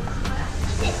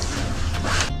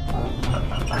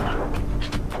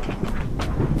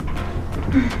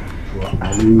 Wa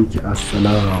alaiki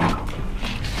assalam.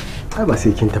 Ai ba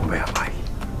sai kin tambaya ba.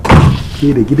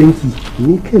 Ke da gidanki,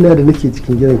 ni kaina da nake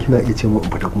cikin gidan kina iya ce mu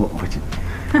in fita kuma in fice.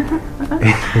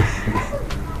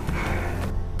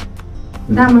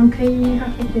 Daman kai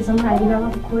haka ke zama a gida ba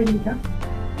ko riga?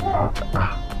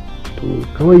 To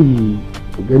kawai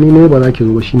gani ne ba za ki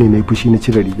zo ba shine na yi fushi na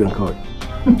cire rigan kawai.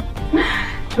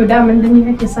 To daman da ni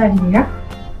kake sa riga?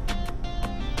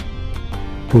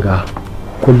 Ga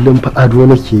kullum fa ado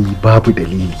nake yi babu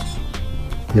dalili.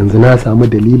 Yanzu na samu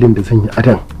dalilin da zan yi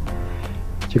adan.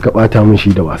 Kika bata min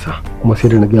shi da wasa kuma sai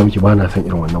da na gaya miki ba na son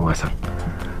irin wannan wasan.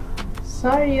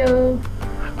 Sorry.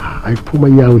 Ai kuma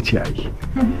ya wuce ai.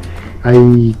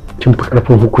 Ai kin fi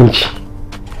karfin hukunci.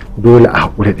 Dole a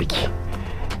haƙura da ke.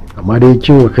 Amma dai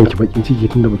kin wa kanki bakin ciki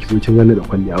tunda baki zo kin gani da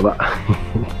kwalliya ba.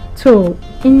 To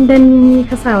in dan ni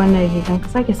ka sa wannan rigan ka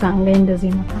sake sa an ga yanda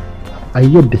zai maka. Ai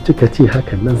yadda kika ce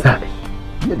hakan nan za a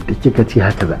yi. Yadda kika ce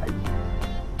haka za a yi.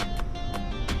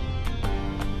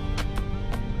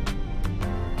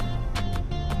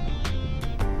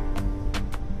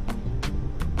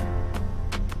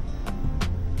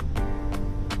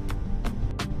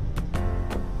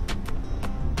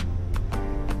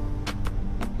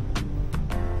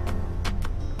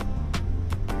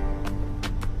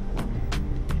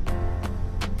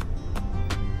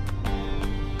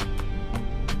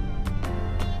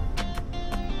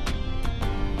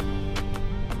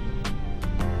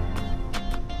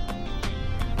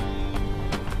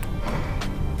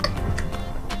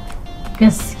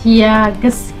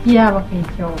 gaskiya ba kai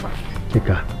kyau ba.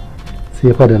 Kika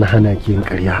sai fa da na hana ki yin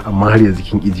ƙarya amma har yanzu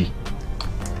kin ƙiji.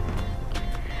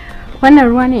 Wannan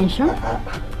ruwa ne in sha?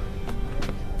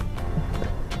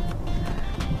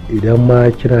 Idan ma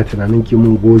kina tunanin ki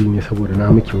mun gori ne saboda na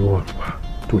miki ruwan ruwa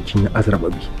to kin yi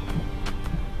azrababi.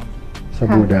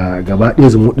 Saboda gaba ɗaya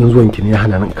zumuɗin zuwan ki ne ya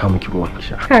hana nan ka miki ruwan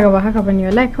sha. Kaga ba haka bane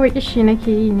wallahi kawai kishi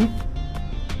nake yi ne.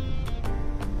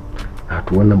 A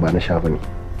to wannan ba na sha bane.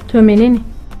 To menene?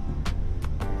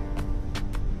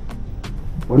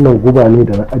 Wannan guba ne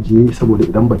da na ajiye saboda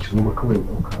idan baki zo ba kawai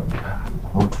ɗauka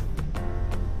mutu.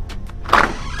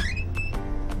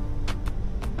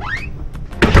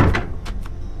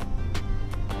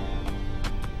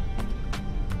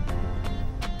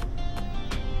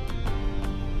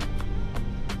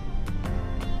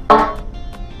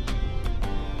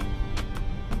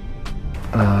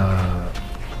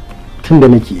 Tun da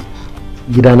nake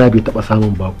gidana bai taɓa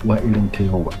samun bakuwa irin ta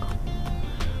yau ba,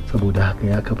 saboda haka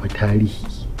ya kafa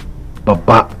tarihi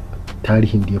babba,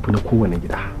 tarihin da ya fi na kowane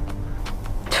gida.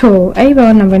 To ai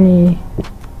ba wannan bane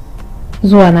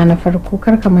zuwa na farko,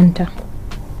 kar ka manta.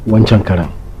 Wancan karan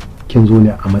kin zo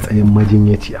ne a matsayin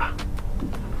majinyaciya,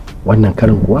 wannan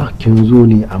karan kuwa kin zo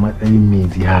ne a matsayin mai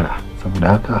ziyara,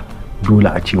 saboda haka dole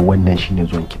a ce wannan shine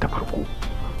zuwan ki ta farko.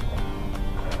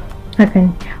 Haka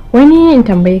ne. Wani in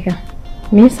tambaye ka,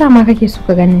 me yasa ma kake so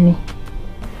ka gani ne?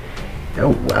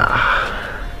 Yawwa,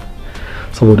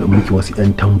 saboda in miki wasu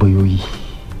 'yan tambayoyi.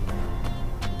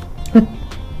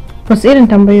 Wasu irin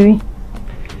tambayoyi?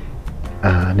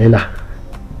 Laila,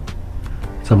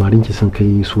 samarinki sun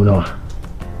kai su nawa?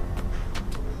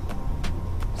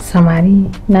 Samari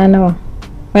na nawa?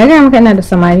 Bai ga maka ina da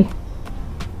samari.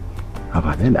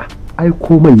 Ba Laila, ai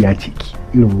komai ya ce ki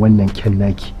irin wannan kyan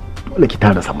naki dole ki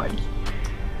tara samari.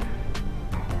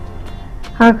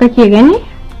 Haka kake gani?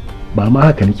 Ba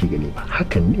ma haka nake gani ba,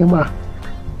 hakan ne ma.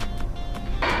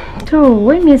 To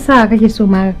wai me yasa kake so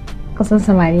ma kasan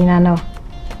samari na nawa?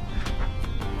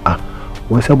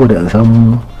 Wai saboda in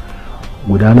san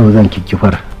guda nawa zan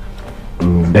kikkifar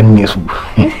danne su.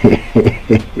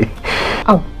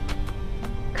 Au,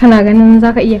 kana ganin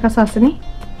zaka iya kasa su ne?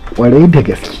 Kwarai da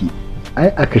gaske,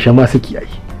 ai a kashe ma suke ai.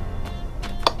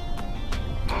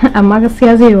 Amma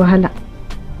gaskiya zai wahala.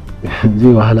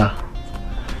 Zai wahala.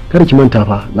 Kar ki manta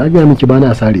fa, na gaya miki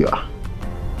bana sarewa.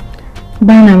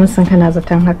 Bana musun kana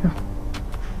zaton haka.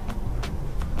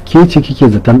 Ke ce kike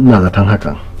zaton ina zaton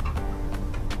hakan.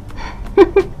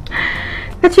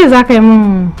 Ka ce za ka yi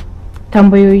min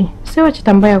tambayoyi, sai wace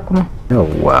tambaya kuma?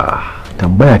 Yawwa,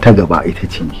 tambaya ta gaba ita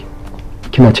ce,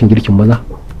 kina cin girkin maza?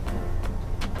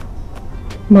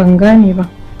 Ban gane ba.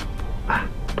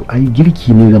 To ai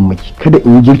girki ne zan maki, kada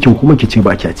in yi girkin kuma ki ce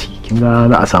ba kya ci, kin ga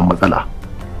za a samu matsala.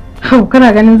 Hau,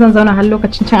 kana ganin zan zauna har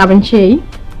lokacin cin abinci yayi?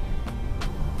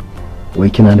 Wai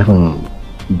kina nufin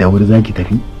da wuri zaki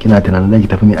tafi? Kina tunanin zaki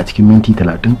tafi ne a cikin minti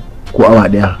 30 ko awa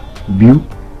 1, 2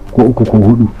 ko 3 ko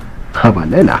 4? Ha ba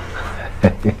Laila.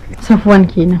 Safwan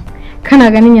kenan. Kana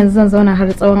ganin yanzu zan zauna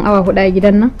har tsawon awa 4 a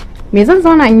gidan nan? Me zan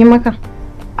zauna in yi maka?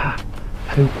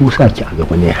 Ai ku sa ki a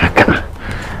gaba ne haka.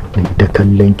 Ta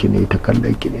kallon ki ne, ta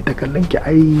kallon ki ne, ta kallon ki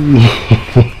ai.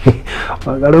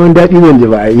 Ba karamin daɗi zan ji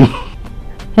ba ai.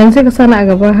 Yanzu ka sani a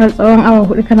gaba har tsawon awa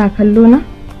 4 kana kallo na?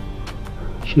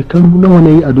 Shekaru nawa na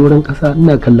yi a doron ƙasa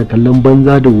ina kalle-kallen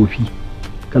banza da wofi,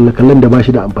 kalle-kallen da ba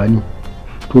shi da amfani.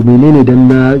 To menene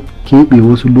dan na keɓe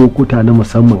wasu lokuta na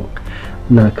musamman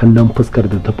na kallon fuskar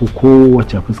da tafi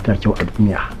kowace fuska kyau a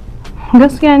duniya?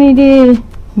 Gaskiya ni dai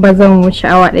ba zan wuce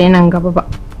awa 1 nan gaba ba.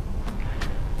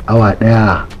 Awa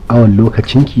 1 awan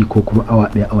lokacinki ko kuma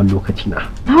awa 1 awan lokacina?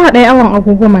 Awa 1 awan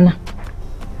agogo mana.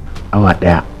 Awa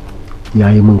 1 ya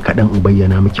yi min kaɗan in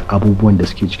bayyana miki abubuwan da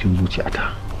suke cikin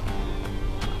zuciyata.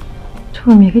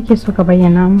 To me kake so ka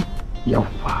bayyana mu?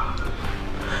 Yawwa.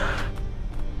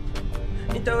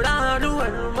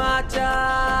 Tauraruwar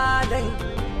mata dai,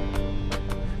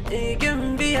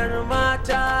 igin biyar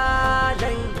mata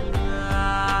dai,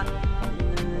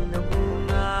 na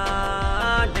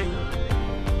kuma dai,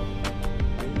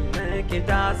 na ki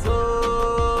taso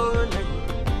dai,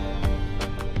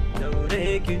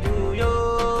 daure ki juyo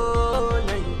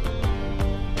dai,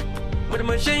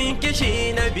 murmushin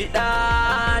kishi na biɗa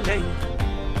dai.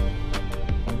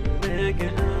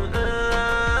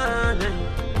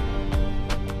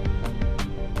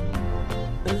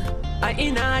 A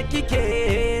ina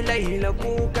kike Laila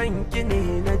kukan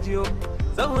kine na jiyo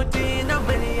sauti na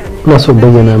muryar. Ina son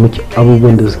bayyana miki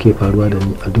abubuwan da suke faruwa da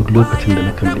ni a duk lokacin da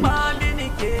na kalle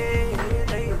ki.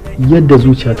 Yadda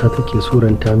zuciyata take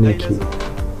suranta miki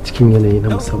cikin yanayi na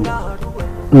musamman.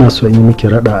 Ina so in yi miki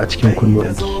rada a cikin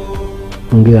kunnuwanki.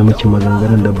 In gaya miki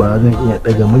maganganun da ba zan iya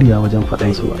daga murya wajen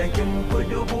faɗan su ba.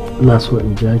 Ina so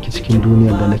in ja ki cikin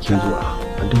duniyar da nake zuwa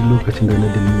a duk lokacin da na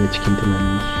dalilin cikin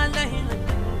tunaninki.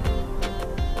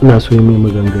 ina so yi mai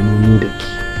maganganu ni da ke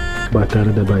ba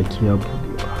tare da baki ya buɗe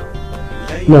ba.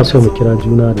 Ina so mu kira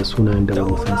juna da sunayen da ba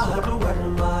mu san su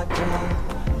ba.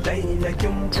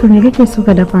 To me kake so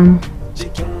ka dafa mu?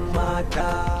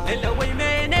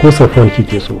 Ko safon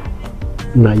kike so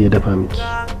ina iya dafa miki.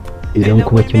 Idan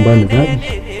kuma kin bani zaɓi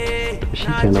to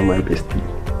shikenan my bestie.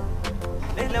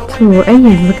 To ai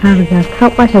yanzu ka riga ka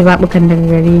kwace zaɓukan daga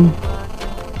gare ni.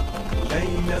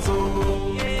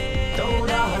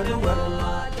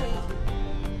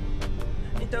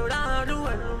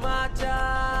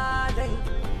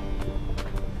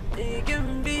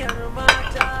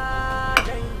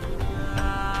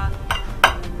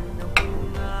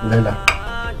 Laila.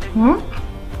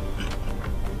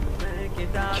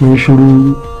 Kin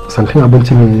shiru santin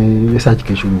abinci ne yasa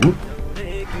kika shiru?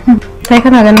 Kai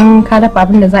kana ganin ka dafa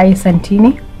abin da za a yi santi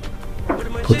ne?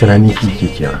 To tunani kike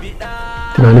kira.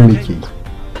 Tunanin me ke yi?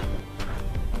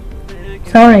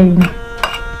 Saurayi ne.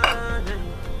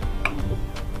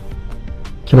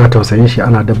 Kina tausayin shi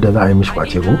ana dab da za a yi mishi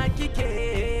kwace ko?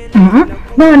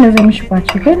 Ba wanda zai mishi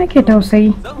kwace, kai nake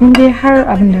tausayi in dai har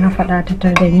abin da na faɗa ta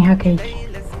tar da ni haka yake.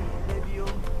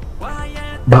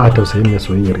 Ba a tausayin mai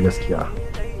soyayyar gaskiya.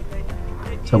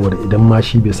 Saboda idan ma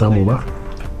shi bai samu ba,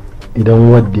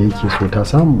 idan wadda yake so ta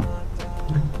samu,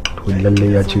 to lalle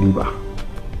ya ci riba.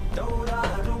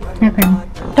 Haka ne.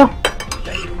 To,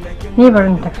 ni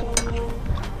barin tafi.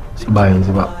 Ba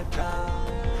yanzu ba.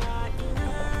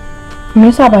 Me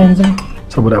yasa ba yanzu ba?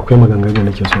 Saboda akwai maganganu da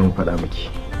nake so in faɗa miki.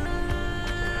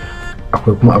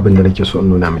 Akwai kuma abin da nake so in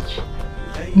nuna miki.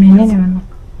 Menene wannan?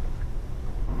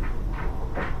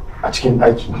 A cikin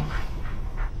ɗaki.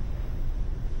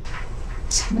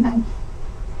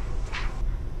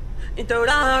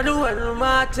 Tauraruwar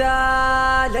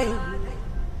mata lai,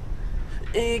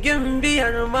 igin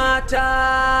biyar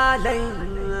mata lai,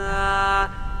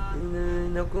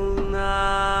 na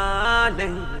kuna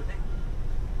lai,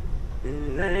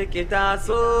 ki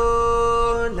taso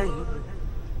lai,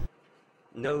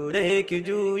 daure ki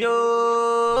juyo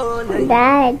lai.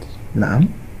 Dad. Na'am.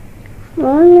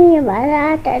 Mummy ba za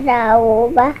ta dawo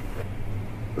ba.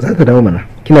 Za ta dawo mana.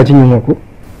 Kina jin yunwa ko?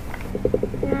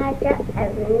 Na ci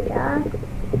abinci.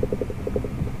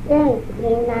 Zan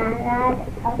ina za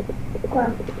ta ɗauko.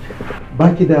 Ba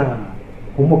ki da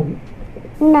homework?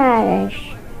 Ina da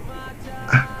shi.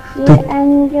 Sai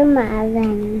an jima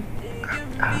zan yi.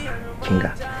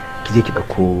 Kinga, ki je ki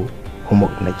ɗauko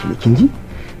homework na ki kin ji?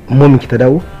 Mummy ki ta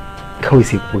dawo kawai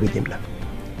sai ku ga game ɗin.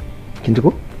 Kin ji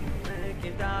ko?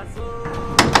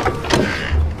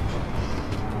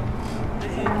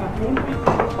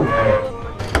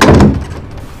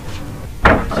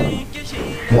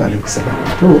 Wa alaikum salam.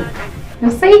 To,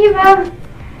 sai ba.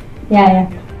 Yaya?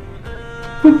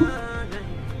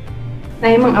 Na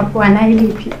yi min abuwa na yi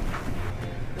laifi.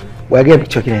 wa ga miki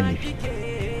cewa kina laifi?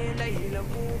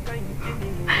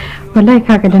 Wallahi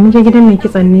kaga da naje gidan mai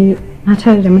kitsan ne na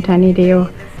tare da mutane da yawa.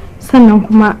 Sannan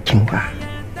kuma kinga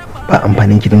ba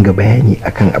amfanin ki dinga bayani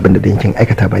akan abin da dankin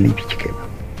aikata ba laifi kika yi ba.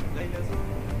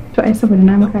 To ai saboda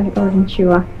na maka alƙawarin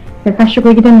cewa da ka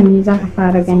shigo gidan nan ne za ka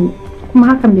fara gani. Kuma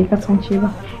hakan bai kasance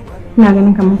ba. Ina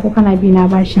ganin kamar ko kana bi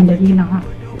na bashin dalilin ha.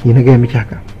 Ni na ga miki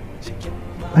haka.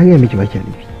 Na ga miki baki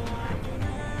laifi.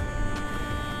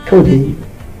 Kawai dai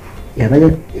ya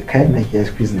naga kayan da ke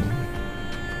squeeze ne.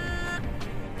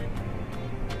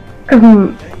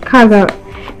 Kaga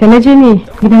da na je ne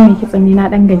gidan mai kitsan ne na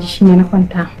dan gaji shine na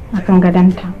kwanta akan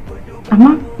gadanta.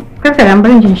 Amma kaka da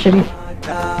barin jin shiri.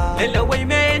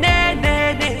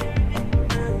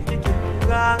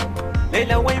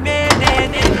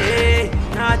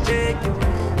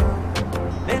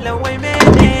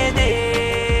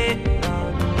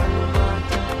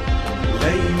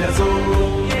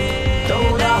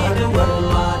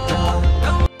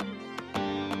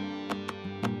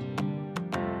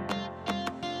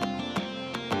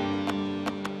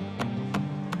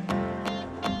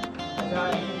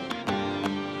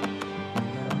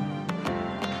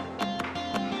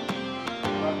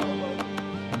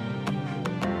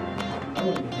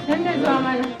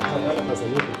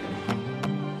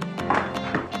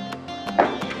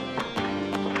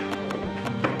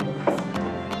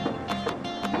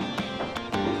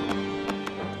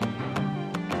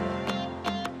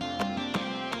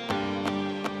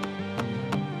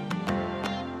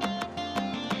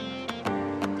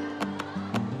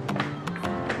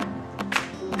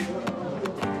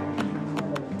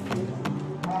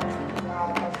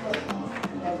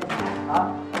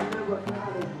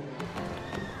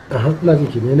 Ina jin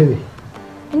ki ne?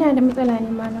 Ina da matsala ne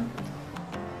malam.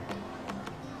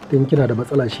 Dan kina da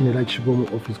matsala shine za ki shigo min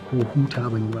office ko huta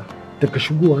ban yi ba. Daga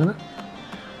shigowa na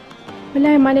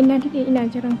Wallahi malam na dade ina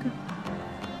jiran ka.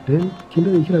 Dan kin da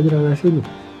kira jira na sai ne.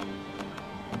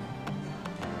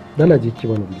 Dala je ki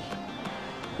bani guri.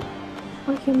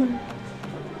 Okay ma.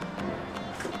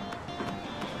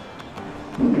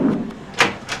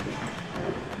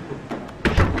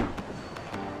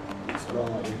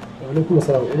 Alaikum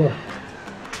assalam Umar.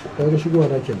 Ka ga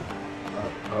shigowa na kenan.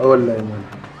 A wallahi man.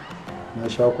 Na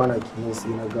sha kwanaki ne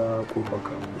sai na ga kofar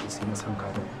ka sai na san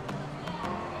ka da.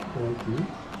 Okay.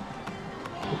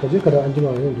 Ka je ka da an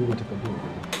jima yau duba takardu.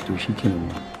 To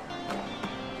shikenan.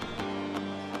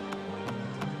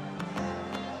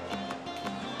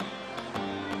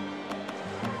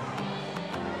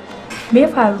 Me ya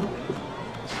faru?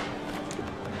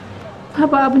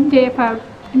 Babu abin da ya faru.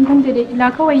 In banda da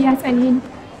ila kawai ya tsane ni.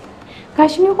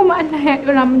 Gashi ne kuma Allah ya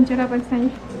dora min jarabar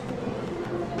sani.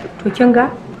 To kin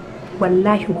ga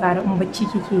wallahi gara in bacci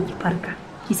kike ki farka.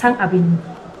 Ki san abin yi.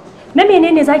 Na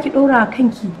menene zaki dora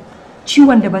kanki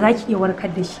ciwon da ba za ki iya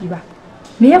warkar da shi ba?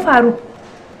 Me ya faru?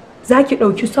 Zaki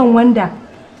dauki son wanda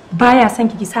baya son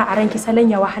ki sa a ranki salon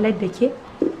ya wahalar da ke?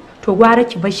 To gwara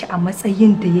ki bar shi a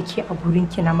matsayin da yake a gurin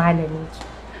ki na malamin ki.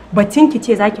 Batun ki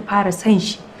ce zaki fara son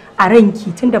shi a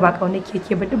ranki tunda ba kaunar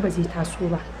keke ba duk ba zai taso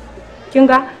ba. Kin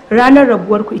ga ranar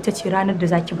rabuwar ku ita ce ranar da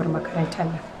zaki bar makarantar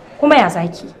nan. Kuma ya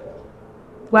zaki?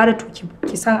 Gwara to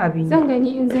ki san abin. Zan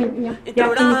gani in zan iya. Ya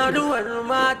Tauraruwar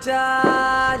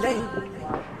mata lai.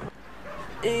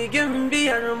 Igin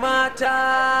biyar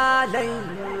mata lai.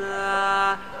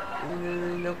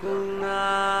 Lakuna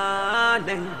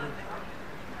lai.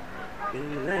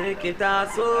 Ki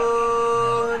taso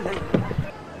lai.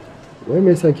 Wai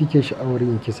me yasa kike sha'awar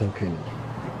yin kisan kai ne?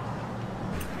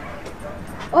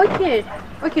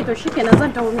 Okay to shikenan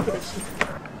zan tawo miki da shi.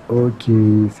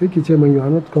 Okay, sai ki ce man you are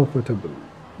not comfortable.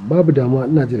 Babu damuwa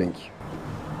ina jiran ki.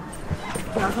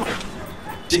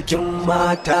 Cikin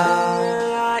mata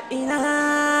ina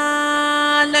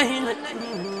laila.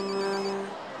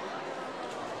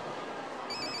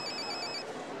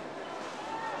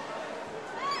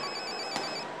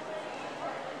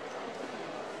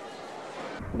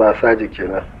 Ba saji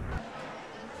kenan.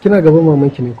 Kina gaban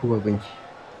mamanki ne ko babanki?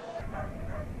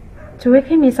 To wai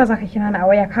kai me yasa zaka kira ni a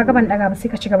waya? Ka ga ban daga ba sai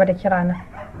ka ci gaba da kira na.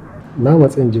 Na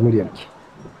matsayin ji muryarki.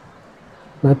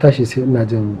 Na tashi sai ina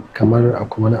jin kamar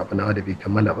akwai wani abu nawa da bai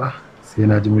kammala ba sai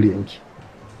na ji muryarki.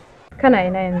 Kana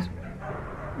ina yanzu?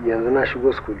 Yanzu na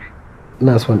shigo school.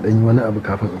 Ina son dan yi wani abu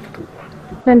kafin in fito.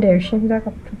 Nan da yaushe za ka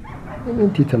fito?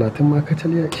 Minti 30 ma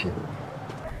kacal ya ce.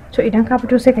 To idan ka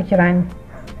fito sai ka kira ni.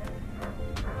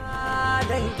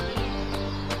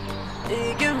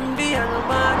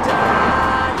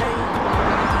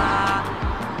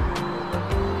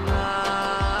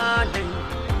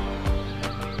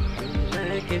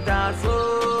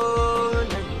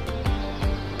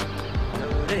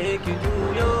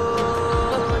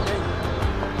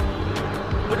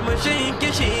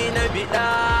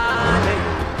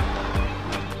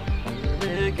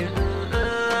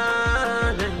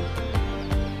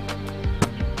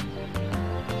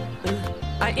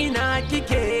 Ina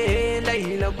kike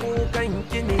Laila kukan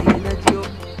ki ne na jiyo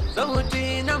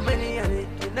sauti na muryar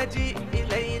ki na ji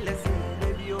Laila sai na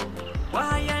biyo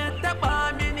waye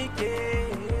taba mini ke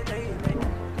Laila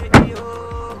ki biyo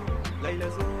Laila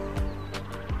zo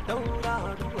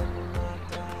tauraruwar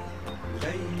mata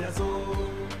Laila zo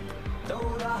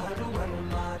tauraruwar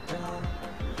mata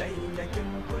Laila kin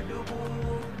kudubu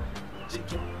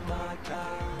cikin mata.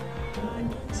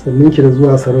 Sannin ki da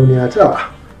zuwa sarauniya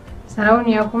ta.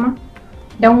 Sarauniya kuma?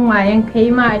 Dan wayan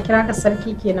kai ma a kira ka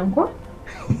sarki kenan ko?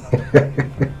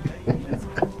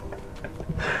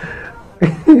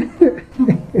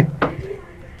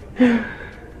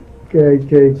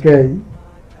 Kai.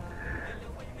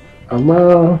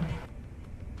 Amma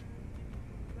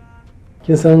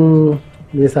kin san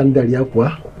me yasa dariya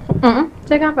kuwa?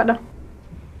 Sai ka faɗa.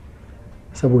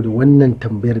 Saboda wannan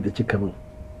tambayar da kika min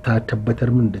ta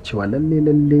tabbatar min da cewa lalle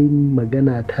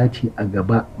magana ta ce a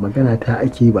gaba, magana ta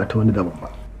ake ba ta wani daban ba.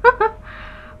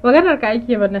 Maganar ka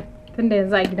ake ba nan tunda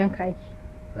yanzu a gidan ka ake.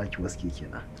 Za ki waske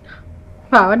kenan.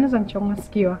 Ba wani zancen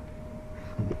waskewa.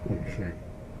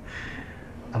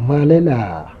 Amma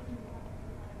Laila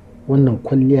wannan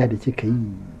kwalliya da kika yi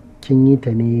kin yi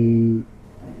ta ne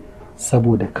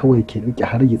saboda kawai ki rike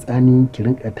har tsani ki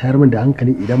rinka tayar min da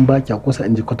hankali idan ba kya kusa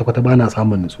in ji kwata-kwata ba na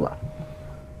samun nutsuwa.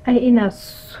 Ai ina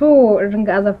so in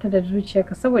ringa azabta da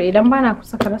zuciyarka saboda idan bana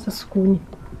kusa ka rasa sukuni.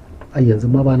 Ai yanzu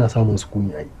ma bana samun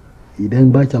sukuni ai. Idan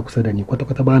ba kya kusa da ni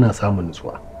kwata-kwata bana samun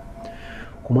nutsuwa.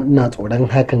 Kuma ina tsoron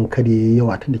hakan kada yayi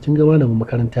yawa tunda kin ga malamin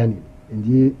makaranta ne. In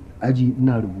je aji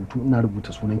ina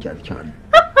rubuta sunanki a cikin allo.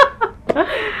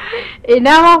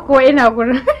 Ina ma ko ina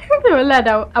gurin. Wallahi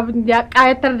da abin ya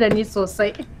kayatar da ni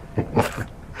sosai.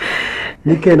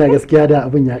 Ni kaina gaskiya da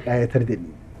abin ya kayatar da ni.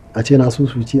 A ce na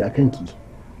susuce a kanki.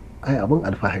 Ai abin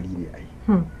alfahari ne ai.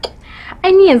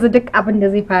 Ai ni yanzu duk abin da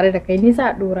zai faru da kai ni za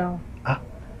a dora wa.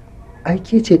 Ai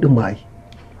ke ce din ma ai.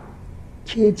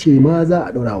 Ke ce ma za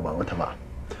a dora wa ba wata ba.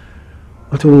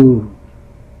 Wato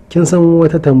kin san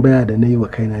wata tambaya da na yi wa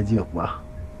kaina jiya kuwa?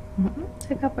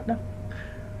 Sai ka faɗa.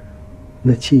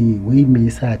 Na ce wai me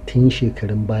yasa tun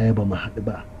shekarun baya ba mu haɗu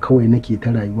ba, kawai nake ta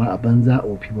rayuwa a banza a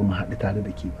ofi ba mu haɗu tare da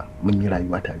ke ba, mun yi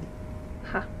rayuwa tare.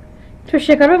 Ha, to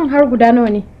shekarun har guda nawa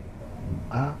ne?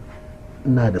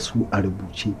 Ina da su a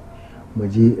rubuce, mu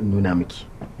je in nuna miki.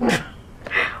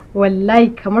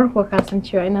 Wallahi kamar ko ka san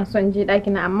cewa ina son je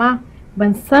ɗakina amma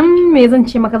ban san me zan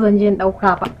ce maka zan je in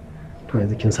ɗauka ba. To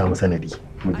yanzu kin samu sanadi.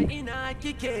 Mu je. Ina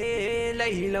kike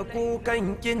Laila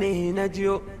kukan ki ne na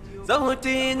jiyo.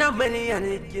 Sauti na muryar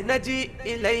ki na ji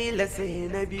Laila sai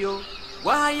na biyo.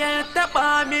 Waye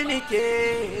taba mini ke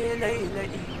Laila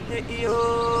ina iyo.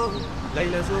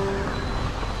 Laila zo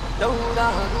daura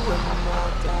ruwan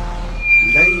mata.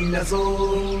 Laila zo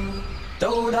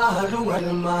daura ruwan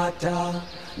mata.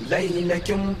 Laila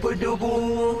kin fi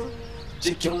dubu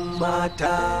cikin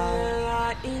mata.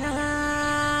 Ina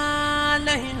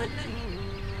Laila.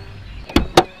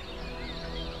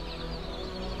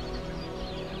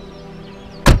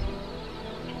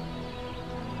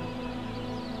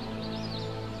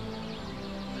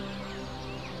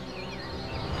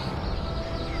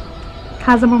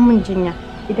 Ka zama mun jinya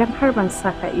idan har ban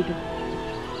saka ido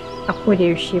a koda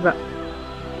yaushe ba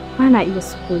na iya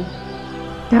sukuni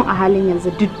don a halin yanzu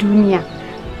duk duniya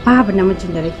babu namijin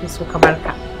da nake so ka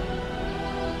barka.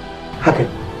 Haka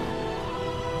ne.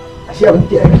 Ashe abin da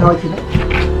ke aikatawa kenan?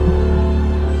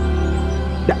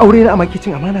 Da aure na amaki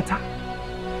cin amana ta?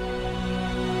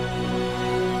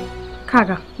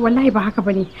 Kaga wallahi ba haka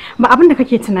bane, ba abin da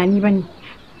kake tunani bane,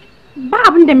 ba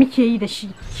abin da muke yi da shi.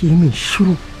 Ki min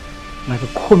shiru. Na ga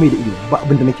komai da ido, ba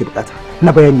abin da nake bukata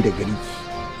na bayani da gari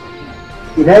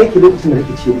ki. Ina yake lokacin da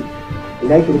nake ciye?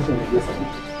 Ina yake lokacin da nake sani?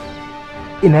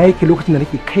 Ina yake lokacin da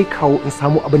nake kai kawo in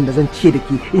samu abin da zan ciye da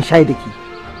ke, in shaye da ke?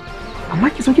 Amma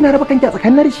ki so kina raba kanki a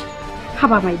tsakanin shi?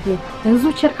 Haba mai dear,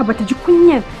 yanzu zuciyarka bata ji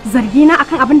kunyar zargina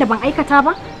akan abin da ban aikata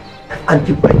ba?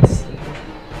 Antibites.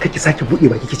 Kake sake bude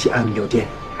baki kice I'm your dear.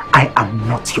 I am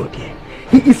not your dear.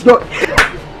 He is your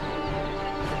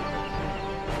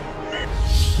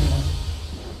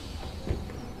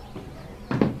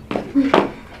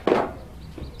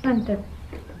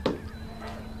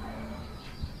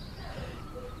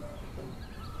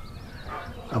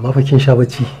Amma fa kin sha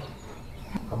bacci.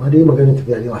 Amma dai maganin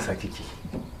tafiya ne wasa kike.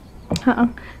 A'a,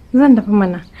 zan tafi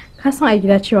mana. Ka san a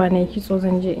gida cewa na yi kitso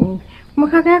zan je in yi. Kuma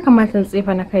kaga ya kamata in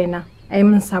tsefa na kaina. A yi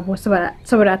min sabo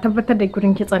saboda a tabbatar da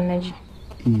gurin kitson na ji.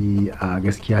 A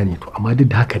gaskiya ne to amma duk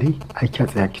da haka dai ai kya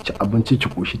tsaya ki ci abinci ki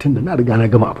koshi tunda na riga na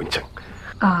gama abincin.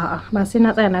 A'a, ba sai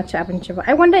na tsaya na ci abinci ba.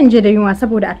 Ai wanda in je da yunwa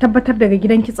saboda a tabbatar daga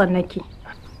gidan kitson nake.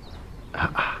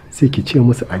 A'a, sai ki ce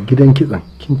musu a gidan kitson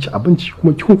kin ci abinci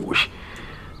kuma kin koshi.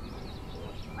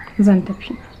 Zan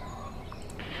tafi.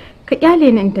 Ka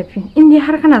kyale ni in tafi in dai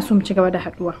har kana so mu ci gaba da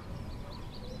haduwa.